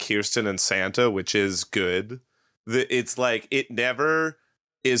of Kirsten and Santa, which is good, it's like it never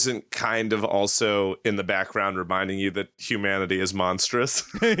isn't kind of also in the background reminding you that humanity is monstrous.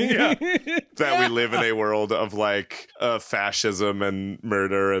 That we live in a world of like fascism and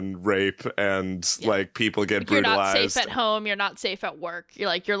murder and rape and like people get brutalized. You're not safe at home. You're not safe at work. You're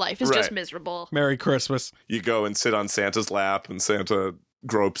like, your life is just miserable. Merry Christmas. You go and sit on Santa's lap and Santa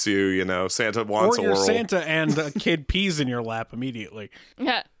gropes you, Santa wants or you're oral. Santa and a kid pees in your lap immediately.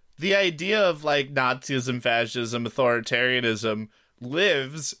 Yeah. The idea of like Nazism, fascism, authoritarianism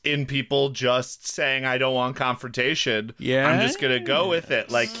lives in people just saying, I don't want confrontation. Yeah. I'm just going to go with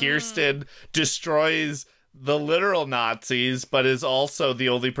it. Like Kirsten destroys the literal Nazis, but is also the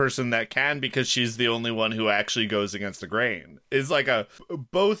only person that can because she's the only one who actually goes against the grain. It's like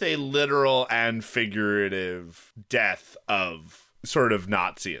both a literal and figurative death of sort of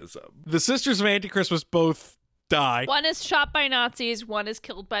Nazism. The Sisters of Anti-Christmas both die. One is shot by Nazis, one is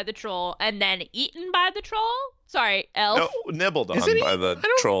killed by the troll, and then eaten by the troll? Sorry, elf. No, nibbled on Isn't by the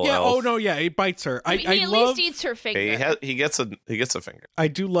troll Yeah. elf. Oh no. Yeah. He bites her. He at least eats her finger. He gets a finger. I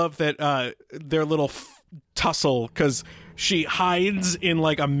do love that their little tussle because she hides in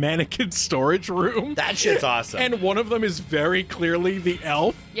like a mannequin storage room. That shit's awesome. And one of them is very clearly the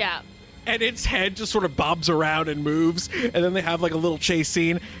elf. Yeah. And its head just sort of bobs around and moves. And then they have like a little chase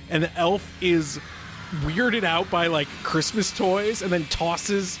scene. And the elf is weirded out by like Christmas toys and then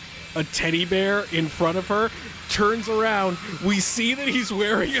tosses a teddy bear in front of her, turns around. We see that he's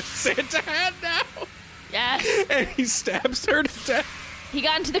wearing a Santa hat now. Yes. And he stabs her to death. He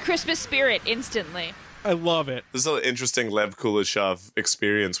got into the Christmas spirit instantly. I love it. This is an interesting Lev Kuleshov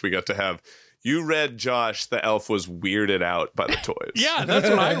experience we got to have. You read, Josh, the elf was weirded out by the toys. Yeah, that's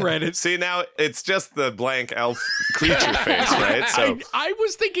what I read. See, now it's just the blank elf creature face, right? So I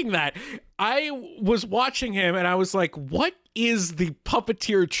was thinking that. I was watching him and I was like, what is the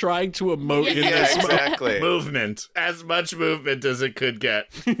puppeteer trying to emote in this exactly. Movement. As much movement as it could get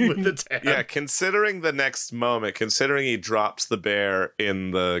with the tab. Yeah, considering the next moment, considering he drops the bear in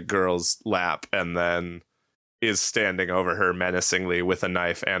the girl's lap and then is standing over her menacingly with a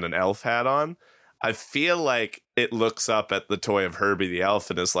knife and an elf hat on, I feel like it looks up at the toy of Herbie the elf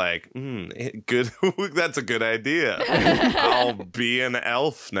and is like, good. That's a good idea. I'll be an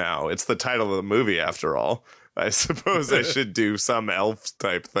elf now. It's the title of the movie, after all. I suppose I should do some elf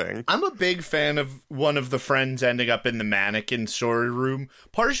type thing. I'm a big fan of one of the friends ending up in the mannequin storeroom,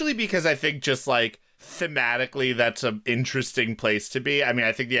 partially because I think just like thematically that's an interesting place to be. I mean,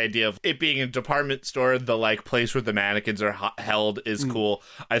 I think the idea of it being a department store, the like place where the mannequins are held is cool.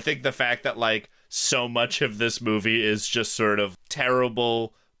 I think the fact that like so much of this movie is just sort of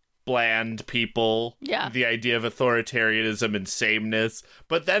terrible, bland people. Yeah. The idea of authoritarianism and sameness.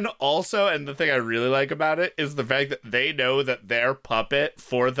 But then also, and the thing I really like about it is the fact that they know that their puppet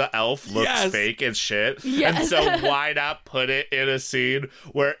for the elf looks fake as shit. Yes. And so why not put it in a scene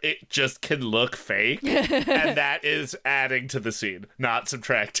where it just can look fake? And that is adding to the scene, not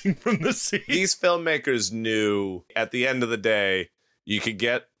subtracting from the scene. These filmmakers knew at the end of the day, you could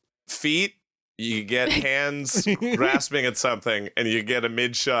get feet, you get hands grasping at something, and you get a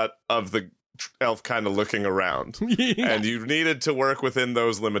mid-shot of the elf kind of looking around. Yeah. And you needed to work within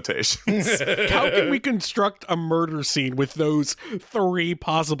those limitations. How can we construct a murder scene with those 3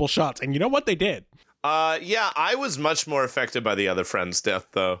 possible shots? And you know what? They did. Yeah, I was much more affected by the other friend's death,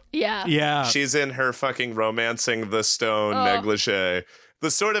 though. Yeah. Yeah. She's in her fucking romancing the stone negligee. The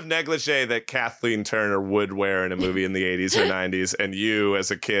sort of negligee that Kathleen Turner would wear in a movie in the 80s or 90s, and you,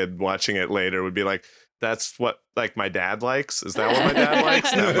 as a kid watching it later, would be like, that's what, like, my dad likes? Is that what my dad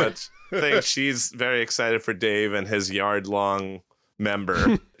likes? That much thing. She's very excited for Dave and his yard-long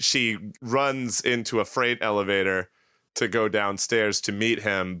member. She runs into a freight elevator to go downstairs to meet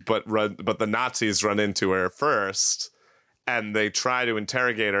him, but the Nazis run into her first, and they try to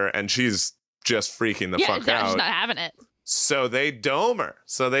interrogate her, and she's just freaking the fuck out. She's not having it. So they dome her.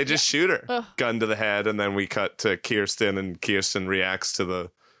 So they just shoot her. Ugh. Gun to the head, and then we cut to Kirsten, and Kirsten reacts to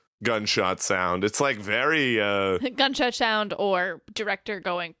the gunshot sound. It's like very gunshot sound or director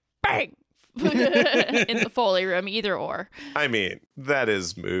going bang in the Foley room, either or. I mean, that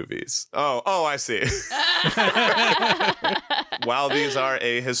is movies. Oh, I see. While these are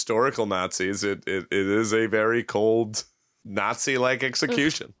ahistorical Nazis, it is a very cold Nazi-like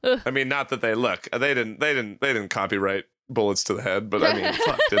execution. I mean, not that they look. They didn't copyright bullets to the head, but I mean,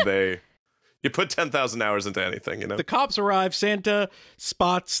 fuck, did they? You put 10,000 hours into anything, you know? The cops arrive. Santa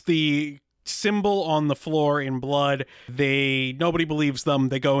spots the symbol on the floor in blood. Nobody believes them.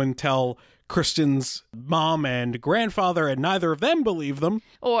 They go and tell Kristen's mom and grandfather, and neither of them believe them.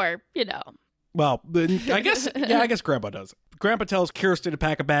 Or, you know. Well, I guess Grandpa does. Grandpa tells Kirsten to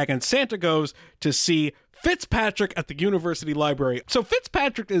pack a bag, and Santa goes to see Fitzpatrick at the university library. So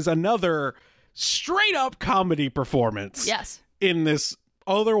Fitzpatrick is another straight-up comedy performance. Yes. In this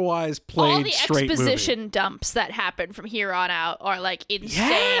otherwise played straight movie. All the exposition dumps that happen from here on out are like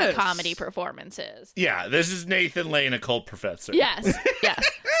insane comedy performances. Yeah, this is Nathan Lane, a cult professor. Yes,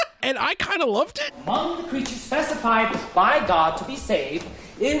 yes. And I kind of loved it. Among the creatures specified by God to be saved,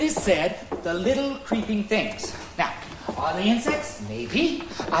 it is said the little creeping things. Now, are they insects? Maybe.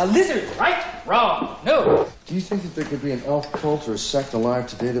 Lizards, right? Wrong. No. Do you think that there could be an elf cult or a sect alive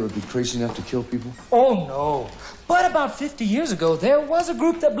today that would be crazy enough to kill people? Oh, no. But about 50 years ago, there was a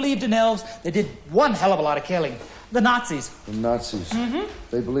group that believed in elves that did one hell of a lot of killing. The Nazis. The Nazis? Mm-hmm.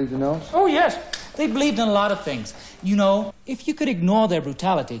 They believed in elves? Oh, yes. They believed in a lot of things. You know, if you could ignore their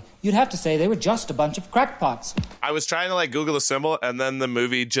brutality, you'd have to say they were just a bunch of crackpots. I was trying to like Google the symbol, and then the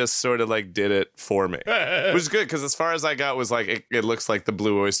movie just sort of like did it for me, which is good because as far as I got was like it looks like the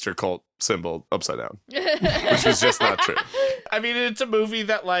Blue Oyster Cult symbol upside down, which was just not true. I mean, it's a movie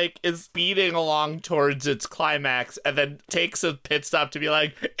that like is speeding along towards its climax, and then takes a pit stop to be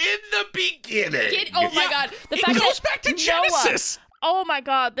like, in the beginning. Oh my God! The fact goes back to Genesis. Oh my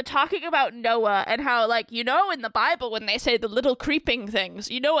God, the talking about Noah and how, like, you know, in the Bible when they say the little creeping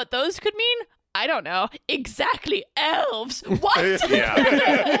things, you know what those could mean? I don't know, exactly elves. What? Yeah.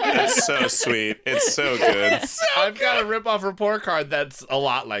 It's so sweet. It's so good. I've got a rip-off report card that's a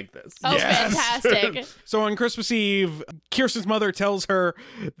lot like this. Oh, fantastic. So on Christmas Eve, Kirsten's mother tells her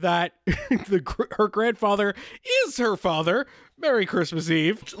that her grandfather is her father. Merry Christmas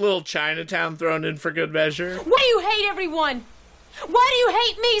Eve. A little Chinatown thrown in for good measure. Why do you hate everyone? Why do you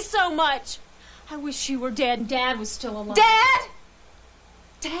hate me so much? I wish you were dead and Dad was still alive. Dad?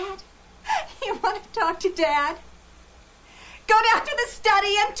 Dad? You want to talk to Dad? Go down to the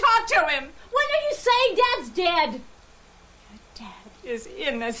study and talk to him. What are you saying? Dad's dead. Dad is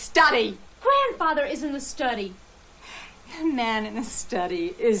in the study. Grandfather is in the study. The man in the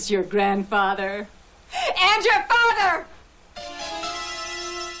study is your grandfather. And your father!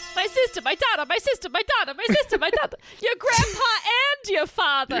 My sister, my daughter, my sister, my daughter, my sister, my daughter. Your grandpa and your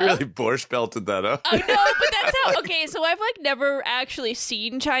father. You really Borscht belted that up. I know, but that's how. Okay, so I've never actually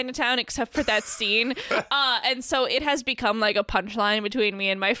seen Chinatown except for that scene, and so it has become like a punchline between me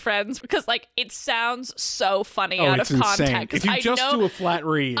and my friends because it sounds so funny out of context. If you do a flat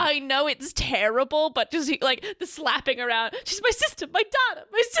read, I know it's terrible, but just the slapping around. She's my sister, my daughter,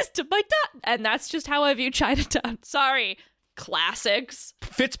 my sister, my daughter, and that's just how I view Chinatown. Sorry. Classics.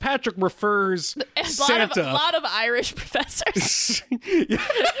 Fitzpatrick refers Santa. A lot of Irish professors. A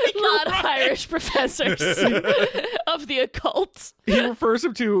lot of Irish professors of the occult. He refers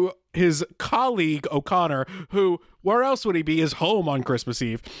him to his colleague, O'Connor, who, where else would he be? His home on Christmas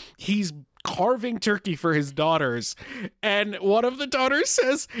Eve. He's carving turkey for his daughters. And one of the daughters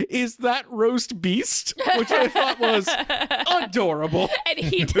says, "Is that roast beast?" Which I thought was adorable. And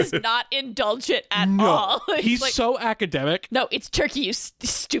he does not indulge it at all. He's so academic. No, it's turkey, you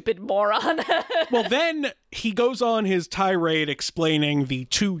stupid moron. Well, then he goes on his tirade explaining the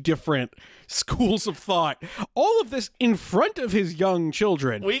two different schools of thought. All of this in front of his young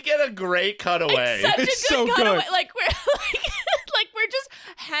children. We get a great cutaway. It's so good. We're just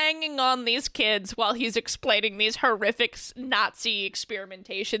hanging on these kids while he's explaining these horrific Nazi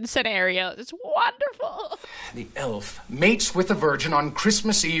experimentation scenarios. It's wonderful. The elf mates with the virgin on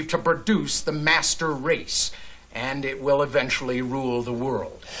Christmas Eve to produce the master race, and it will eventually rule the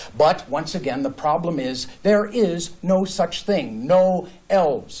world. But once again, the problem is there is no such thing, no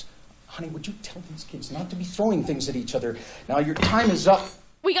elves. Honey, would you tell these kids not to be throwing things at each other? Now, your time is up.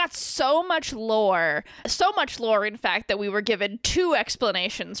 We got so much lore, in fact, that we were given 2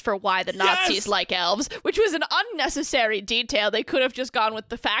 explanations for why the Nazis like elves, which was an unnecessary detail. They could have just gone with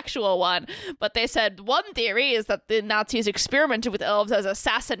the factual one, but they said one theory is that the Nazis experimented with elves as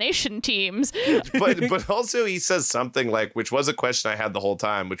assassination teams. But also he says something which was a question I had the whole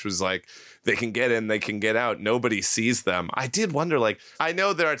time, which was they can get in, they can get out. Nobody sees them. I did wonder, I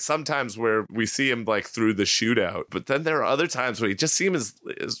know there are some times where we see him through the shootout, but then there are other times where you just see him as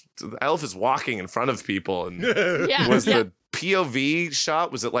the elf is walking in front of people. And the POV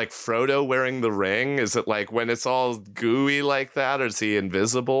shot, was it Frodo wearing the ring? Is it when it's all gooey like that, or is he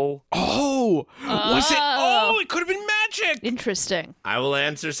invisible? Was it? Oh, it could have been magic. Interesting. I will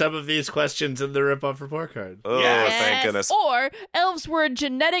answer some of these questions in the rip-off report card. Oh, thank goodness. Or elves were a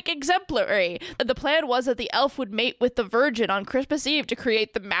genetic exemplary. The plan was that the elf would mate with the virgin on Christmas Eve to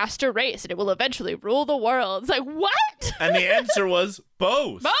create the master race, and it will eventually rule the world. It's what? And the answer was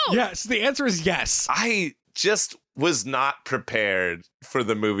both. Yes, the answer is yes. I just was not prepared for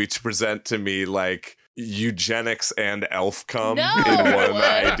the movie to present to me eugenics and elf-cum in one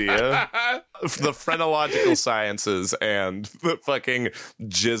idea. The phrenological sciences and the fucking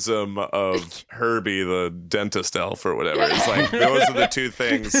jism of Herbie, the dentist elf or whatever. It's those are the two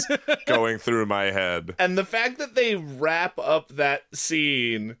things going through my head. And the fact that they wrap up that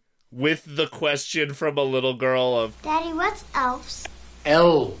scene with the question from a little girl of, Daddy, what's elves?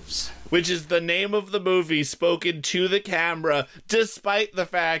 Elves. Which is the name of the movie spoken to the camera, despite the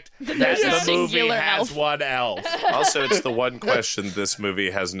fact that the movie has one elf. Also, it's the one question this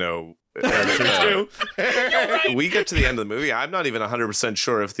movie has no answer to. We get to the end of the movie. I'm not even 100%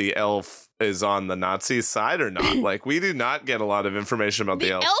 sure if the elf is on the Nazi side or not. We do not get a lot of information about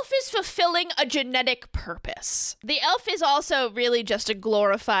the elf. The elf is fulfilling a genetic purpose. The elf is also really just a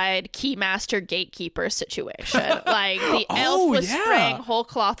glorified keymaster gatekeeper situation. The elf was spraying whole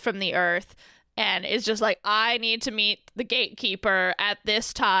cloth from the earth and is just I need to meet the gatekeeper at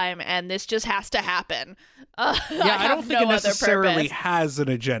this time, and this just has to happen. I don't think it necessarily has an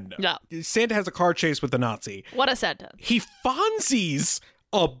agenda. No. Santa has a car chase with the Nazi. What a sentence. He Fonzies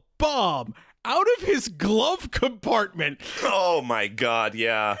a bomb out of his glove compartment. Oh my God,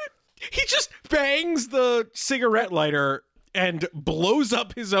 yeah. He just bangs the cigarette lighter and blows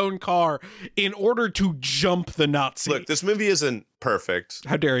up his own car in order to jump the Nazi. Look, this movie isn't perfect.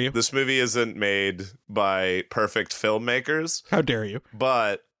 How dare you? This movie isn't made by perfect filmmakers. How dare you?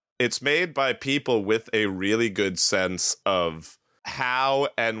 But it's made by people with a really good sense of how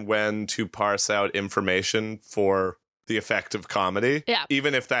and when to parse out information for the effect of comedy. Yeah.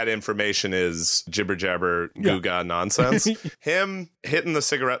 Even if that information is jibber jabber goo-ga nonsense. Him hitting the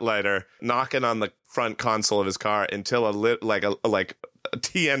cigarette lighter, knocking on the front console of his car until a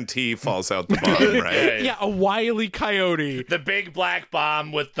TNT falls out the bottom, right? Yeah, a wily coyote. The big black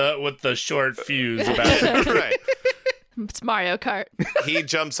bomb with the short fuse about it. Right. It's Mario Kart. He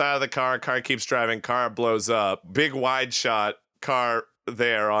jumps out of the car keeps driving, car blows up, big wide shot, car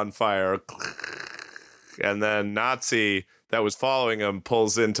there on fire. And then Nazi that was following him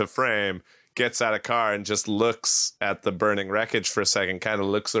pulls into frame, gets out of car and just looks at the burning wreckage for a second, kind of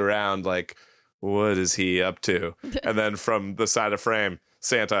looks around like, what is he up to? And then from the side of frame,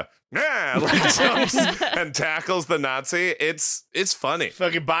 Santa jumps and tackles the Nazi. It's funny.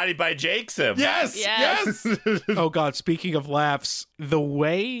 Fucking body by Jake's him. Yes. Oh God, speaking of laughs, the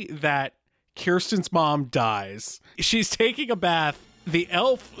way that Kirsten's mom dies, she's taking a bath. The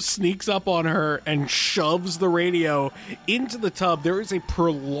elf sneaks up on her and shoves the radio into the tub. There is a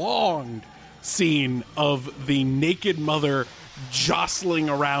prolonged scene of the naked mother jostling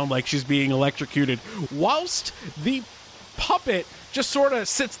around like she's being electrocuted, whilst the puppet just sort of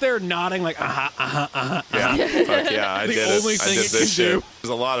sits there nodding like, Yeah, fuck yeah, I The did only it. thing I did it this can shit. do. There's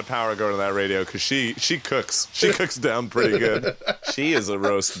a lot of power going to that radio because she cooks. She cooks down pretty good. She is a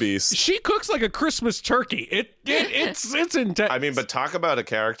roast beast. She cooks like a Christmas turkey. It's intense. I mean, but talk about a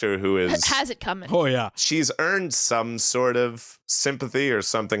character who is Has it coming. Oh yeah. She's earned some sort of sympathy or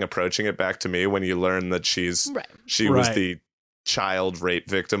something approaching it back to me when you learn that she was Right. the child rape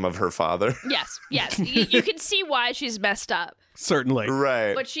victim of her father. Yes. You can see why she's messed up. Certainly.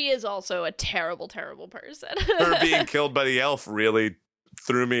 Right. But she is also a terrible, terrible person. Her being killed by the elf really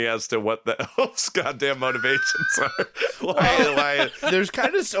threw me as to what the elf's goddamn motivations are. Why? There's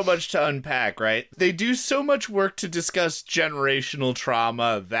kind of so much to unpack, right? They do so much work to discuss generational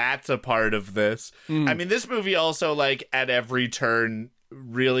trauma. That's a part of this. I mean, this movie also, like, at every turn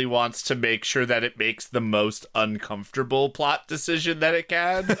really wants to make sure that it makes the most uncomfortable plot decision that it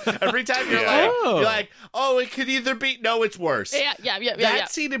can. Every time you're like, oh, it could either be, no, it's worse. Yeah. That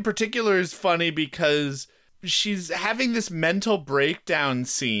scene in particular is funny because she's having this mental breakdown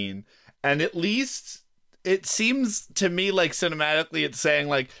scene, and at least it seems to me like cinematically it's saying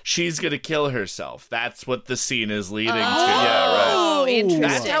like she's gonna kill herself. That's what the scene is leading to. Yeah, right. Oh, interesting.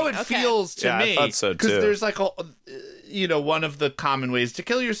 That's how it feels to me. I thought so too. Because there's like one of the common ways to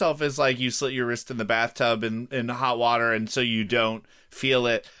kill yourself is like you slit your wrist in the bathtub in hot water, and so you don't feel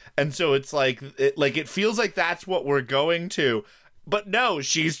it. And so it's like it feels like that's what we're going to. But no,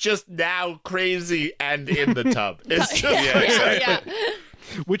 she's just now crazy and in the tub. It's just yeah.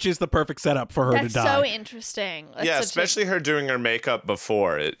 Which is the perfect setup for her That's to die. so interesting. That's yeah, such especially her doing her makeup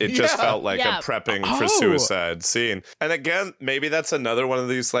before. It just felt like a prepping for suicide scene. And again, maybe that's another one of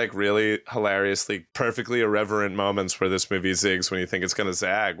these like really hilariously, perfectly irreverent moments where this movie zigs when you think it's going to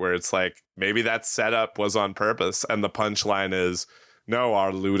zag, where it's like maybe that setup was on purpose and the punchline is, no,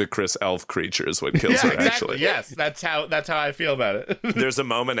 our ludicrous elf creature is what kills her, exactly. actually. Yes, that's how I feel about it. There's a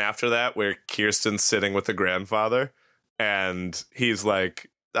moment after that where Kirsten's sitting with the grandfather, and he's like,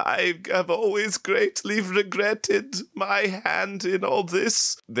 I have always greatly regretted my hand in all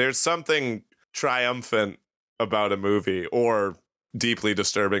this. There's something triumphant about a movie, or deeply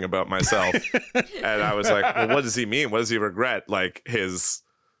disturbing about myself. And I was like, well, what does he mean? What does he regret? Like his,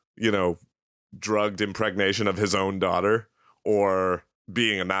 drugged impregnation of his own daughter, or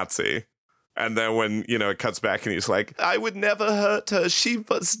being a Nazi? And then when, it cuts back and he's like, I would never hurt her. She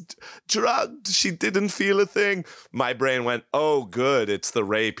was drugged. She didn't feel a thing. My brain went, oh, good. It's the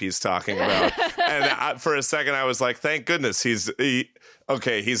rape he's talking about. And for a second, I was like, thank goodness. He's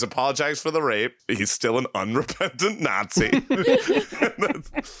apologized for the rape. He's still an unrepentant Nazi.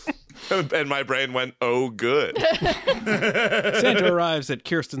 And my brain went, oh, good. Santa arrives at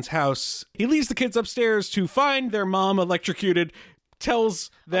Kirsten's house. He leaves the kids upstairs to find their mom electrocuted, tells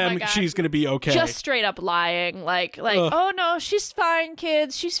them she's going to be okay. Just straight up lying. Like, oh no, she's fine,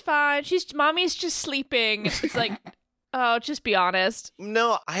 kids. She's fine. Mommy's just sleeping. It's like, oh, just be honest.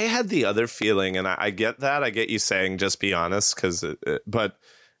 No, I had the other feeling, and I get that. I get you saying just be honest, but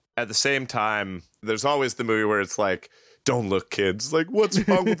at the same time, there's always the movie where it's like, don't look, kids. Like, what's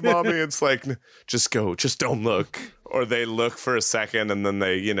wrong with mommy? It's like, just go. Just don't look. Or they look for a second and then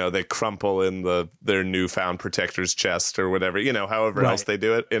they crumple in their newfound protector's chest or whatever, however else they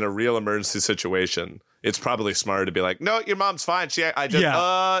do it. In a real emergency situation, it's probably smarter to be like, no, your mom's fine.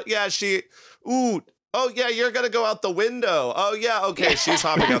 Oh, yeah, you're going to go out the window. Oh, yeah, okay, she's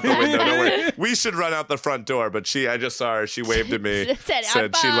hopping out the window. Don't worry. We should run out the front door, but I just saw her. She waved at me,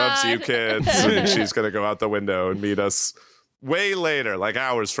 said she loves you kids, and she's going to go out the window and meet us way later, like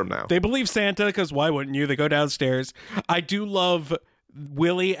hours from now. They believe Santa, because why wouldn't you? They go downstairs. I do love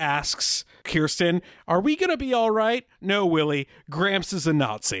Willie asks Kirsten, are we going to be all right? No, Willie, Gramps is a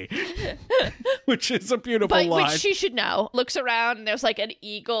Nazi. Which is a beautiful line. Which she should know. Looks around and there's like an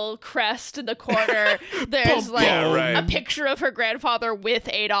eagle crest in the corner. There's a picture of her grandfather with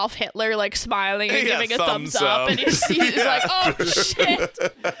Adolf Hitler like smiling and giving a thumbs up. And he's like, oh shit,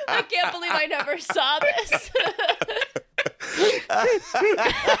 I can't believe I never saw this.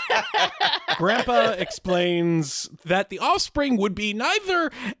 Grandpa explains that the offspring would be neither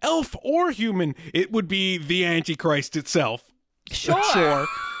elf or human. It would be the Antichrist itself. Sure.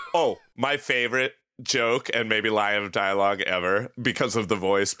 Oh, my favorite joke and maybe line of dialogue ever, because of the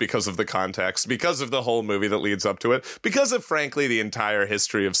voice, because of the context, because of the whole movie that leads up to it, because of, frankly, the entire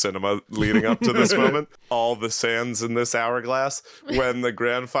history of cinema leading up to this moment, all the sands in this hourglass, when the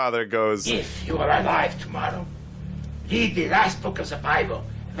grandfather goes, if you are alive tomorrow, read the last book of the Bible,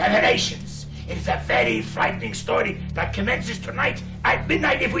 Revelations. It is a very frightening story that commences tonight at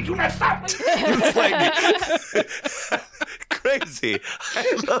midnight if we do not stop. It's like crazy.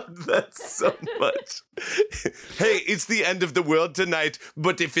 I love that so much. Hey, it's the end of the world tonight,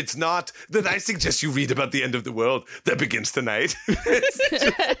 but if it's not, then I suggest you read about the end of the world that begins tonight.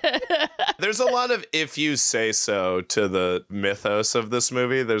 There's a lot of if you say so to the mythos of this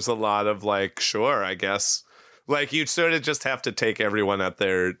movie. There's a lot of like, sure, I guess. Like, you sort of just have to take everyone at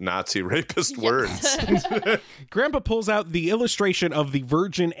their Nazi rapist words. Grandpa pulls out the illustration of the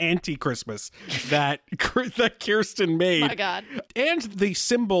Virgin Anti-Christmas that Kirsten made. My God. And the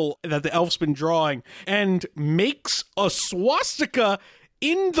symbol that the elf's been drawing, and makes a swastika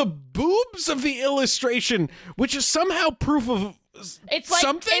in the boobs of the illustration, which is somehow proof of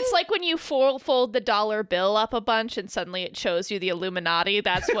something? It's like when you fold the dollar bill up a bunch and suddenly it shows you the Illuminati.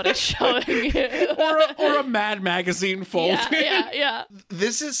 That's what it's showing you. or a Mad Magazine fold. Yeah.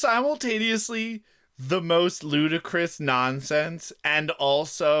 This is simultaneously the most ludicrous nonsense and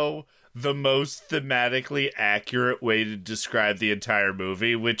also the most thematically accurate way to describe the entire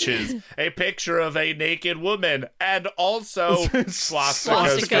movie, which is a picture of a naked woman and also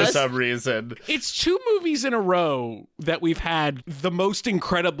swastikas for some reason. It's 2 movies in a row that we've had the most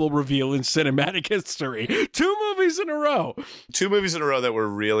incredible reveal in cinematic history. 2 movies in a row. 2 movies in a row that were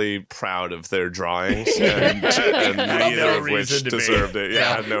really proud of their drawings and neither of which deserved it.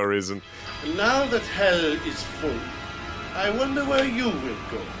 Yeah, had no reason. Now that hell is full, I wonder where you will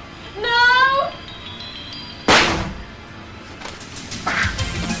go. No!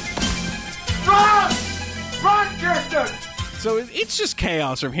 Run! Run, Kirsten! So it's just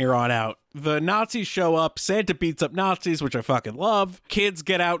chaos from here on out. The Nazis show up, Santa beats up Nazis, which I fucking love. Kids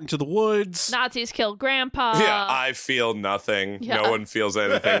get out into the woods. Nazis kill Grandpa. Yeah, I feel nothing. Yeah. No one feels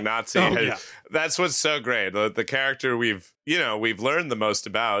anything. Nazi. That's what's so great. The character we've learned the most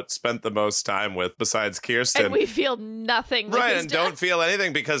about, spent the most time with, besides Kirsten. And we feel nothing. Right, and don't feel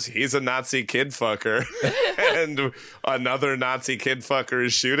anything because he's a Nazi kid fucker. And another Nazi kid fucker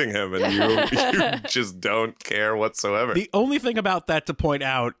is shooting him, and you just don't care whatsoever. The only thing about that to point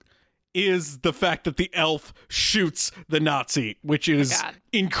out is the fact that the elf shoots the Nazi, which is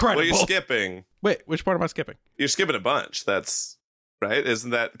incredible. Well, you're skipping. Wait, which part am I skipping? You're skipping a bunch. That's right. Isn't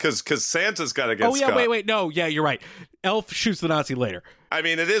that because Santa's got to get Scott. Wait. No, yeah, you're right. Elf shoots the Nazi later. I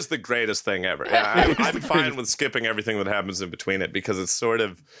mean, it is the greatest thing ever. Yeah, I'm fine with skipping everything that happens in between it because it sort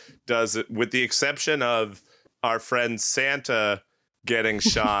of does it, with the exception of our friend Santa getting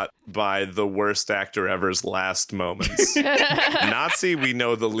shot by the worst actor ever's last moments. Nazi we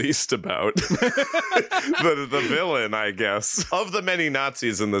know the least about. the villain, I guess. Of the many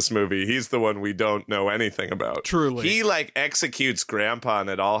Nazis in this movie, he's the one we don't know anything about. Truly. He executes Grandpa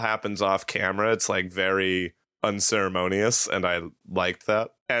and it all happens off camera. It's very unceremonious and I liked that.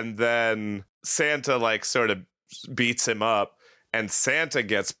 And then Santa sort of beats him up and Santa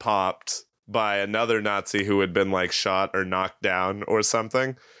gets popped by another Nazi who had been shot or knocked down or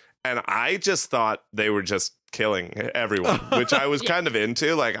something. And I just thought they were just killing everyone, which I was kind of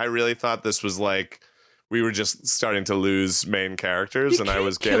into. I really thought this was we were just starting to lose main characters. And I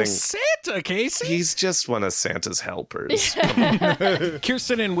was getting Santa, Casey. He's just one of Santa's helpers.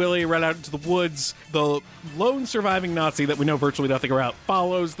 Kirsten and Willie run out into the woods. The lone surviving Nazi that we know virtually nothing about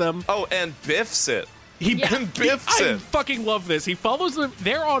follows them. Oh, and biffs it. and biffs I it. fucking love this. He follows them.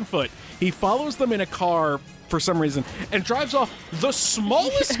 They're on foot. He follows them in a car for some reason and drives off the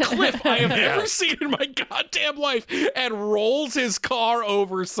smallest cliff I have ever seen in my goddamn life and rolls his car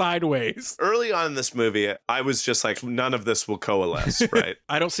over sideways. Early on in this movie, I was just like, none of this will coalesce, right?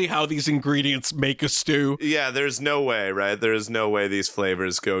 I don't see how these ingredients make a stew. Yeah, there's no way, right? There is no way these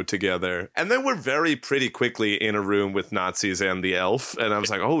flavors go together. And then we're very pretty quickly in a room with Nazis and the elf. And I was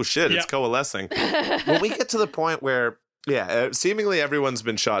like, oh shit, it's coalescing. When we get to the point where seemingly everyone's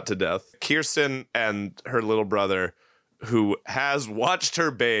been shot to death. Kirsten and her little brother, who has watched her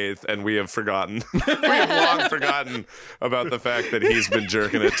bathe, and we have forgotten. We have long forgotten about the fact that he's been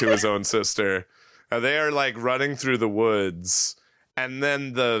jerking it to his own sister. They are like running through the woods. And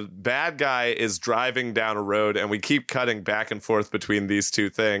then the bad guy is driving down a road, and we keep cutting back and forth between these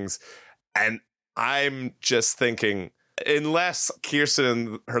two things. And I'm just thinking, unless Kirsten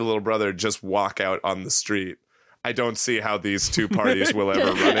and her little brother just walk out on the street, I don't see how these two parties will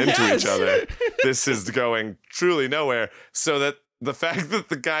ever run into each other. This is going truly nowhere. So that the fact that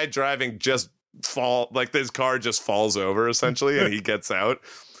the guy driving just his car just falls over essentially and he gets out.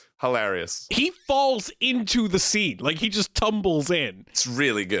 Hilarious. He falls into the scene. Like, he just tumbles in. It's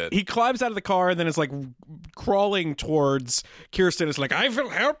really good. He climbs out of the car and then is like crawling towards Kirsten. It's like, I will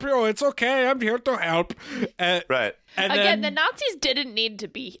help you. It's okay. I'm here to help. Right. And Again, the Nazis didn't need to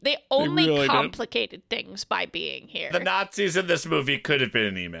be. They only really complicated things by being here. The Nazis in this movie could have been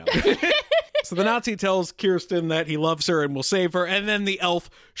an email. So the Nazi tells Kirsten that he loves her and will save her. And then the elf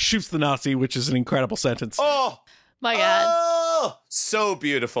shoots the Nazi, which is an incredible sentence. Oh! My God. Oh, so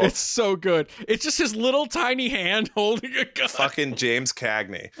beautiful. It's so good. It's just his little tiny hand holding a gun. Fucking James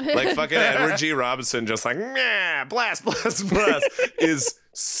Cagney. Like fucking Edward G. Robinson just like, nah, blast, blast, blast, is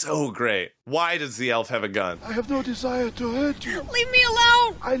so great. Why does the elf have a gun? I have no desire to hurt you. Leave me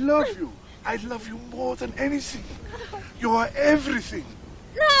alone! I love you. I love you more than anything. You are everything.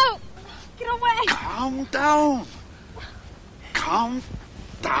 No! Get away! Calm down. Calm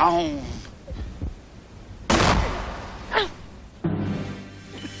down.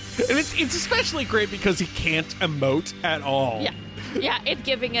 And it's especially great because he can't emote at all. Yeah, it's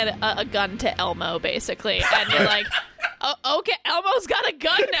giving it a gun to Elmo, basically. And you're like, oh, okay, Elmo's got a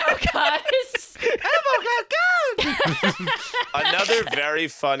gun now, guys. Elmo got a gun! Another very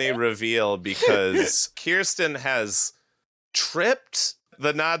funny reveal because Kirsten has tripped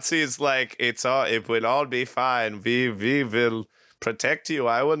the Nazis like, it will all be fine. We will protect you.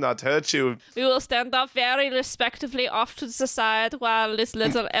 I will not hurt you. We will stand up very respectively off to the side while this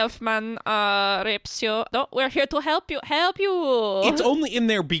little elf man rapes you. No, we're here to help you. Help you. It's only in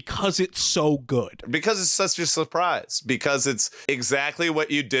there because it's so good. Because it's such a surprise. Because it's exactly what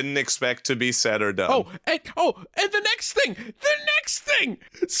you didn't expect to be said or done. And the next thing.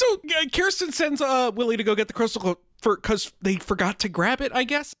 So Kirsten sends Willie to go get the crystal because they forgot to grab it, I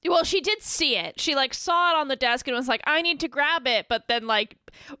guess. Well, she did see it. She saw it on the desk and was like, I need to grab it. But then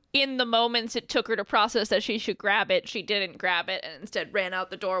in the moments it took her to process that she should grab it, she didn't grab it and instead ran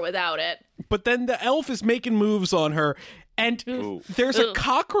out the door without it. But then the elf is making moves on her, and there's a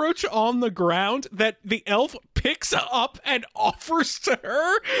cockroach on the ground that the elf picks up and offers to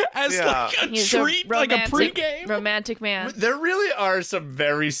her as like a treat, like a pregame. Romantic man. There really are some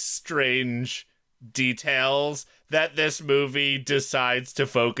very strange details that this movie decides to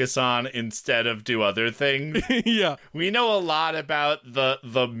focus on instead of do other things. Yeah. We know a lot about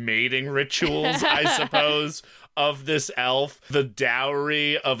the mating rituals, I suppose, of this elf. The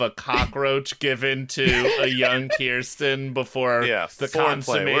dowry of a cockroach given to a young Kirsten before the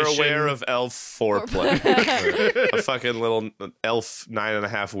consummation. We're aware of elf foreplay. A fucking little elf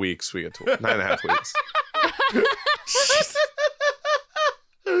 9.5 weeks we get to 9.5 weeks.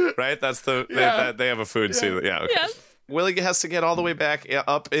 Right? That's they have a food scene. Yeah. Okay. Yes. Willie has to get all the way back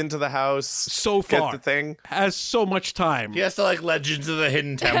up into the house. So far. Get the thing. Has so much time. He has to Legends of the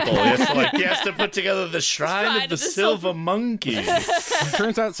Hidden Temple. He has to put together the Shrine of the Silver Monkey.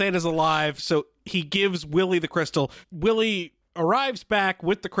 Turns out Santa's alive, so he gives Willie the crystal. Willie arrives back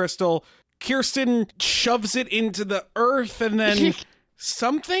with the crystal. Kirsten shoves it into the earth and then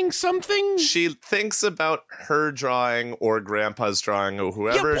something. She thinks about her drawing or Grandpa's drawing or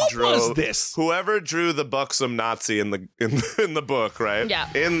whoever was this? Whoever drew the buxom Nazi in the book, right? Yeah.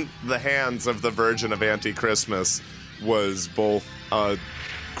 In the hands of the Virgin of Anti-Christmas was both a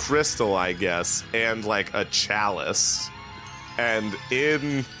crystal, I guess, and a chalice. And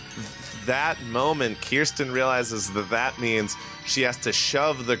in that moment, Kirsten realizes that means she has to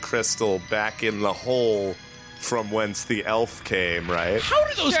shove the crystal back in the hole from whence the elf came, right? How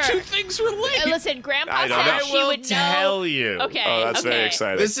do those Sure. two things relate? Listen, Grandpa I don't said know. she I will would know. tell you. Okay. Oh, that's very okay.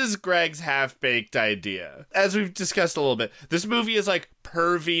 exciting. This is Greg's half-baked idea. As we've discussed a little bit, this movie is like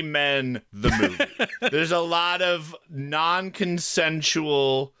Pervy Men, the movie. There's a lot of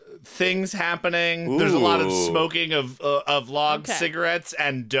non-consensual things happening. There's a lot of Ooh. smoking of log Okay. cigarettes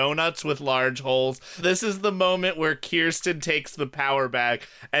and donuts with large holes. This is the moment where Kirsten takes the power back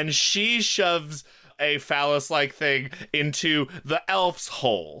and she shoves a phallus-like thing into the elf's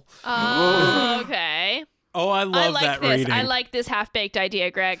hole. Oh, okay. Oh, I love like that this. reading. I like this half-baked idea,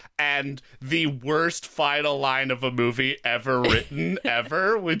 Greg. And the worst final line of a movie ever written,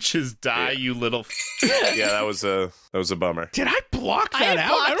 ever, which is "Die, you little." Yeah, that was a bummer. Did I block I that out?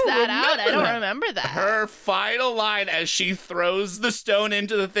 blocked don't that out. I remember don't remember that. Her final line as she throws the stone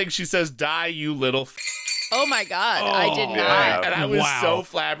into the thing, she says, "Die, you little." Oh my God, I did not. yeah. And I was Wow. so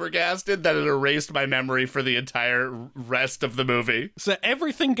flabbergasted that it erased my memory for the entire rest of the movie. So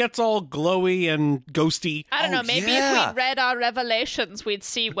everything gets all glowy and ghosty. I don't know. Maybe yeah. if we'd read our revelations, we'd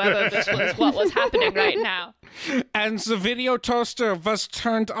see whether this was what was happening right now. And the video toaster was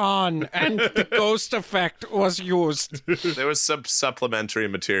turned on, and the ghost effect was used. There was some supplementary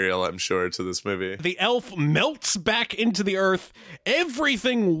material, I'm sure, to this movie. The elf melts back into the earth.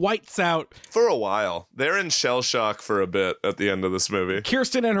 Everything whites out. For a while. They're in shell shock for a bit at the end of this movie.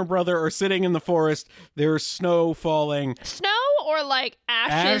 Kirsten and her brother are sitting in the forest. There's snow falling. Snow or like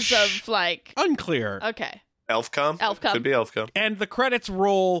ashes Ash. of like. Unclear. Okay. Elfcom? Elfcom. Could be Elfcom. And the credits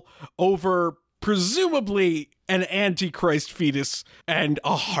roll over presumably an Antichrist fetus and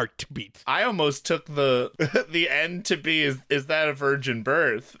a heartbeat. I almost took the end to be is that a virgin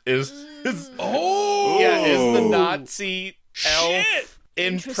birth? Is Oh! yeah, is the Nazi elf Shit!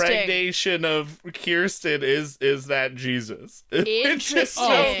 impregnation of Kirsten is that Jesus?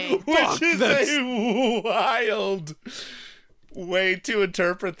 Interesting. Which is a wild way to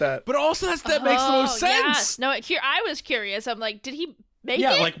interpret that. But also that makes the most sense. Yes. No, I was curious. I'm like, did he make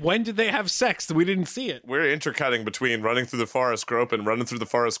Yeah, it? like when did they have sex? We didn't see it. We're intercutting between running through the forest groping, running through the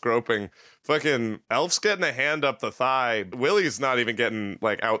forest groping. Fucking Elf's getting a hand up the thigh. Willie's not even getting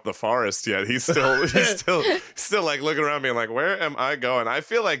like out the forest yet. He's still like looking around being like, where am I going? I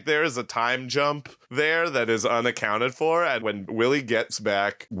feel like there's a time jump there that is unaccounted for. And when Willie gets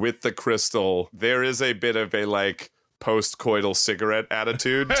back with the crystal, there is a bit of a like post-coital cigarette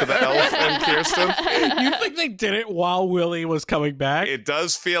attitude to the elf and Kirsten. You think they did it while Willie was coming back? It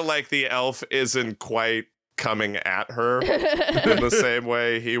does feel like the elf isn't quite coming at her in the same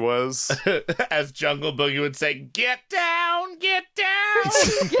way he was. As Jungle Boogie would say, get down, get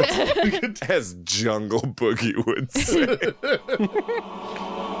down. As Jungle Boogie would say.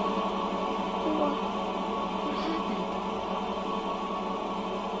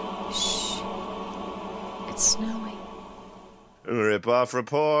 It's snowing. Rip off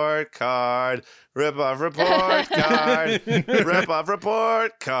report card. Rip off report card. Rip off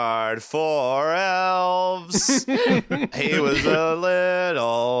report card for elves. He was a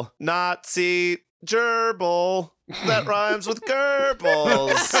little Nazi gerbil that rhymes with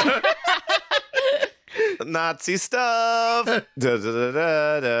Goebbels. Nazi stuff. Da da da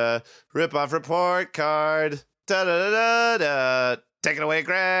da da. Rip off report card. Da da da da da. Take it away,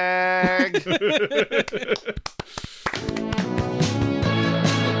 Greg.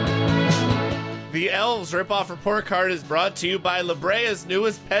 The Elves Rip-Off Report Card is brought to you by La Brea's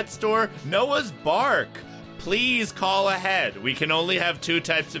newest pet store, Noah's Bark. Please call ahead. We can only have 2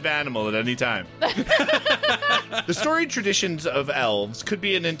 types of animal at any time. The storied traditions of elves could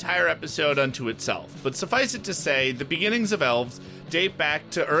be an entire episode unto itself, but suffice it to say, the beginnings of elves date back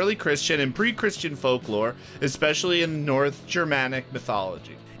to early Christian and pre-Christian folklore, especially in North Germanic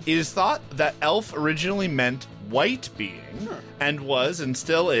mythology. It is thought that elf originally meant white being, and was, and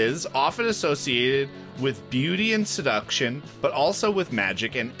still is, often associated with beauty and seduction, but also with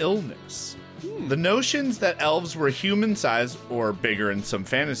magic and illness. The notions that elves were human-sized, or bigger in some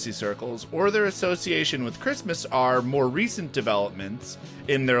fantasy circles, or their association with Christmas are more recent developments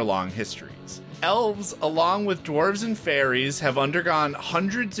in their long histories. Elves, along with dwarves and fairies, have undergone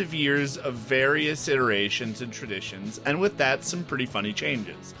hundreds of years of various iterations and traditions, and with that, some pretty funny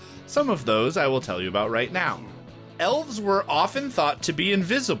changes. Some of those I will tell you about right now. Elves were often thought to be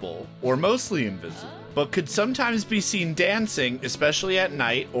invisible, or mostly invisible, but could sometimes be seen dancing, especially at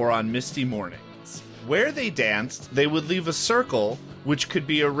night or on misty mornings. Where they danced, they would leave a circle, which could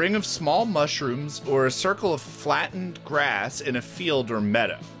be a ring of small mushrooms or a circle of flattened grass in a field or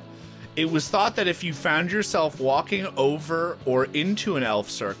meadow. It was thought that if you found yourself walking over or into an elf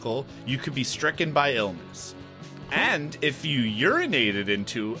circle, you could be stricken by illness. And if you urinated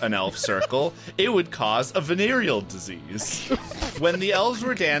into an elf circle, it would cause a venereal disease. When the elves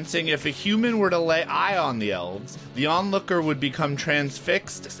were dancing, if a human were to lay eye on the elves, the onlooker would become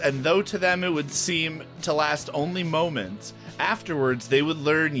transfixed, and though to them it would seem to last only moments, afterwards they would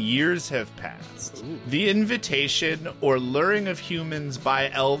learn years have passed. Ooh. The invitation or luring of humans by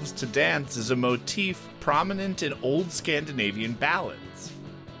elves to dance is a motif prominent in old Scandinavian ballads.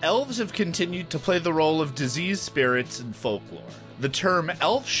 Elves have continued to play the role of disease spirits in folklore. The term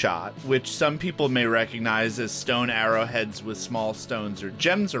elf shot, which some people may recognize as stone arrowheads with small stones or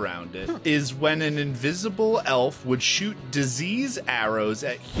gems around it, is when an invisible elf would shoot disease arrows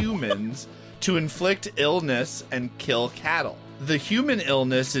at humans to inflict illness and kill cattle. The human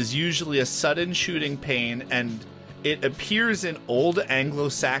illness is usually a sudden shooting pain, and it appears in old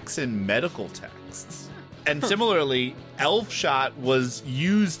Anglo-Saxon medical texts. And similarly, elf shot was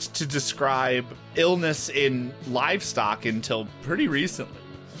used to describe illness in livestock until pretty recently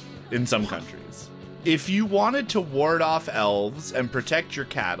in some countries. If you wanted to ward off elves and protect your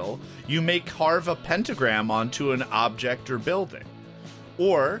cattle, you may carve a pentagram onto an object or building.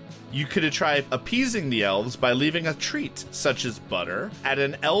 Or you could try appeasing the elves by leaving a treat, such as butter, at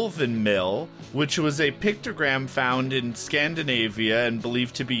an elven mill, which was a pictogram found in Scandinavia and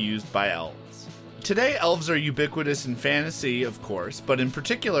believed to be used by elves. Today, elves are ubiquitous in fantasy, of course, but in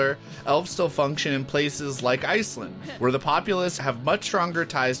particular, elves still function in places like Iceland, where the populace have much stronger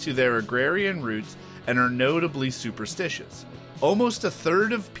ties to their agrarian roots and are notably superstitious. Almost a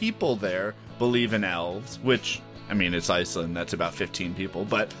third of people there believe in elves, which, I mean, it's Iceland, that's about 15 people,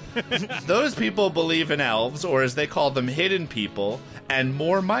 but those people believe in elves, or as they call them, hidden people, and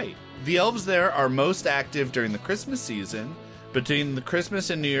more might. The elves there are most active during the Christmas season, between the Christmas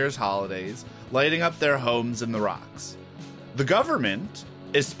and New Year's holidays, lighting up their homes in the rocks. The government,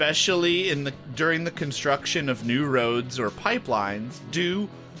 especially during the construction of new roads or pipelines, do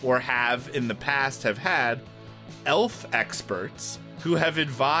or have in the past have had elf experts who have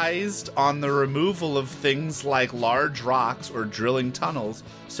advised on the removal of things like large rocks or drilling tunnels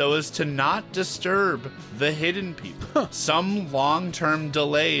so as to not disturb the hidden people. Some long-term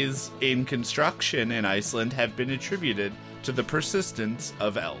delays in construction in Iceland have been attributed to the persistence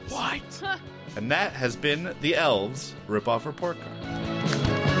of elves. What? And that has been the Elves Ripoff Report Card.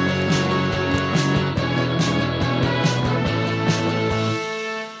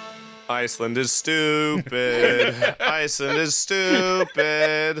 Iceland is stupid. Iceland is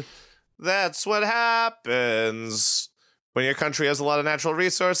stupid. That's what happens when your country has a lot of natural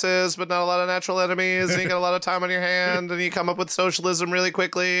resources, but not a lot of natural enemies, and you got a lot of time on your hand, and you come up with socialism really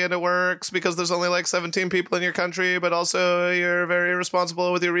quickly, and it works because there's only like 17 people in your country, but also you're very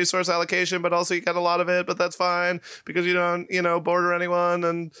responsible with your resource allocation, but also you got a lot of it, but that's fine because you don't, border anyone,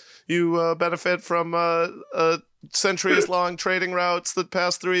 and you benefit from centuries-long trading routes that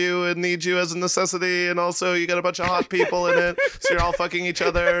pass through you and need you as a necessity, and also you got a bunch of hot people in it, so you're all fucking each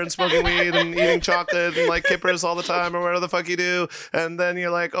other and smoking weed and eating chocolate and like kippers all the time or whatever the fuck you do, and then you're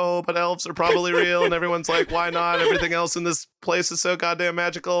like, oh, but elves are probably real, and everyone's like, why not? Everything else in this place is so goddamn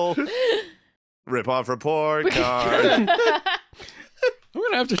magical. Rip-off report card. I'm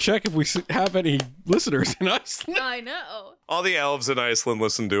gonna have to check if we have any listeners in Iceland. I know. All the elves in Iceland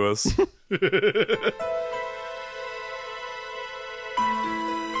listen to us.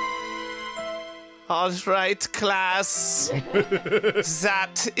 All right, class.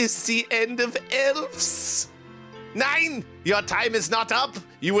 That is the end of elves. 9, your time is not up.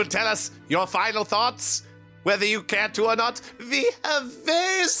 You will tell us your final thoughts, whether you care to or not. We have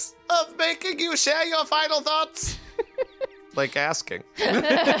ways of making you share your final thoughts. Like asking.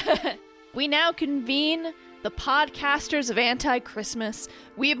 We now convene the podcasters of Anti-Christmas.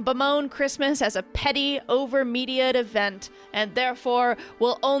 We bemoan Christmas as a petty, over-mediated event, and therefore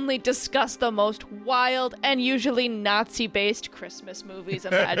will only discuss the most wild and usually Nazi-based Christmas movies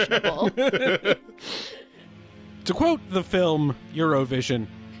imaginable. To quote the film Eurovision,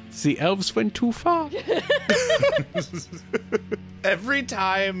 the elves went too far. Every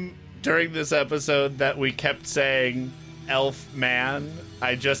time during this episode that we kept saying Elf Man,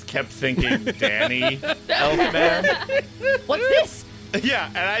 I just kept thinking Danny Elfman. What's this? Yeah,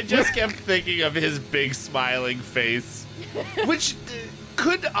 and I just kept thinking of his big smiling face, which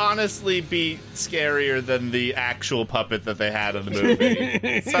could honestly be scarier than the actual puppet that they had in the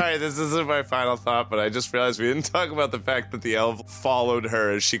movie. Sorry, this isn't my final thought, but I just realized we didn't talk about the fact that the elf followed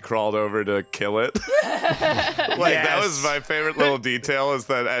her as she crawled over to kill it. That was my favorite little detail, is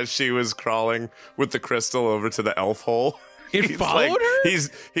that as she was crawling with the crystal over to the elf hole, It followed her?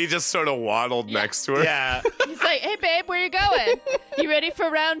 He just sort of waddled next to her. Yeah. He's like, hey, babe, where you going? You ready for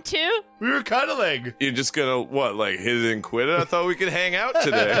round 2? We were cuddling. You're just gonna, hit it and quit it? I thought we could hang out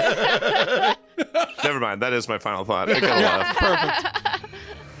today. Never mind. That is my final thought. I got a laugh. Perfect.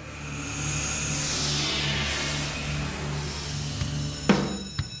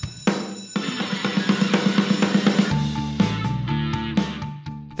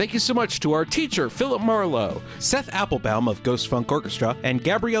 Thank you so much to our teacher, Philip Marlowe, Seth Applebaum of Ghost Funk Orchestra, and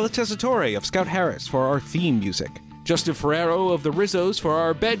Gabriella Tessitore of Scout Harris for our theme music. Justin Ferrero of the Rizzos for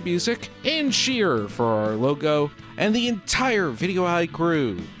our bed music, Ann Shearer for our logo, and the entire Video High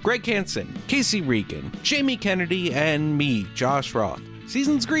crew, Greg Hansen, Casey Regan, Jamie Kennedy, and me, Josh Roth.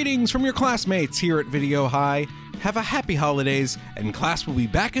 Season's greetings from your classmates here at Video High. Have a happy holidays, and class will be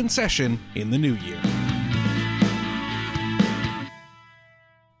back in session in the new year.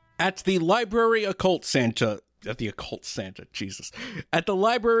 At the Library Occult Santa. At the Occult Santa, Jesus. At the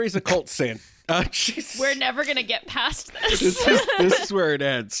library's Occult Santa. Jesus. We're never going to get past this. This is where it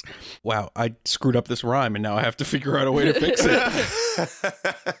ends. Wow, I screwed up this rhyme, and now I have to figure out a way to fix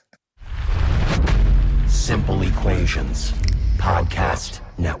it. Simple Equations Podcast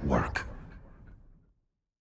Network.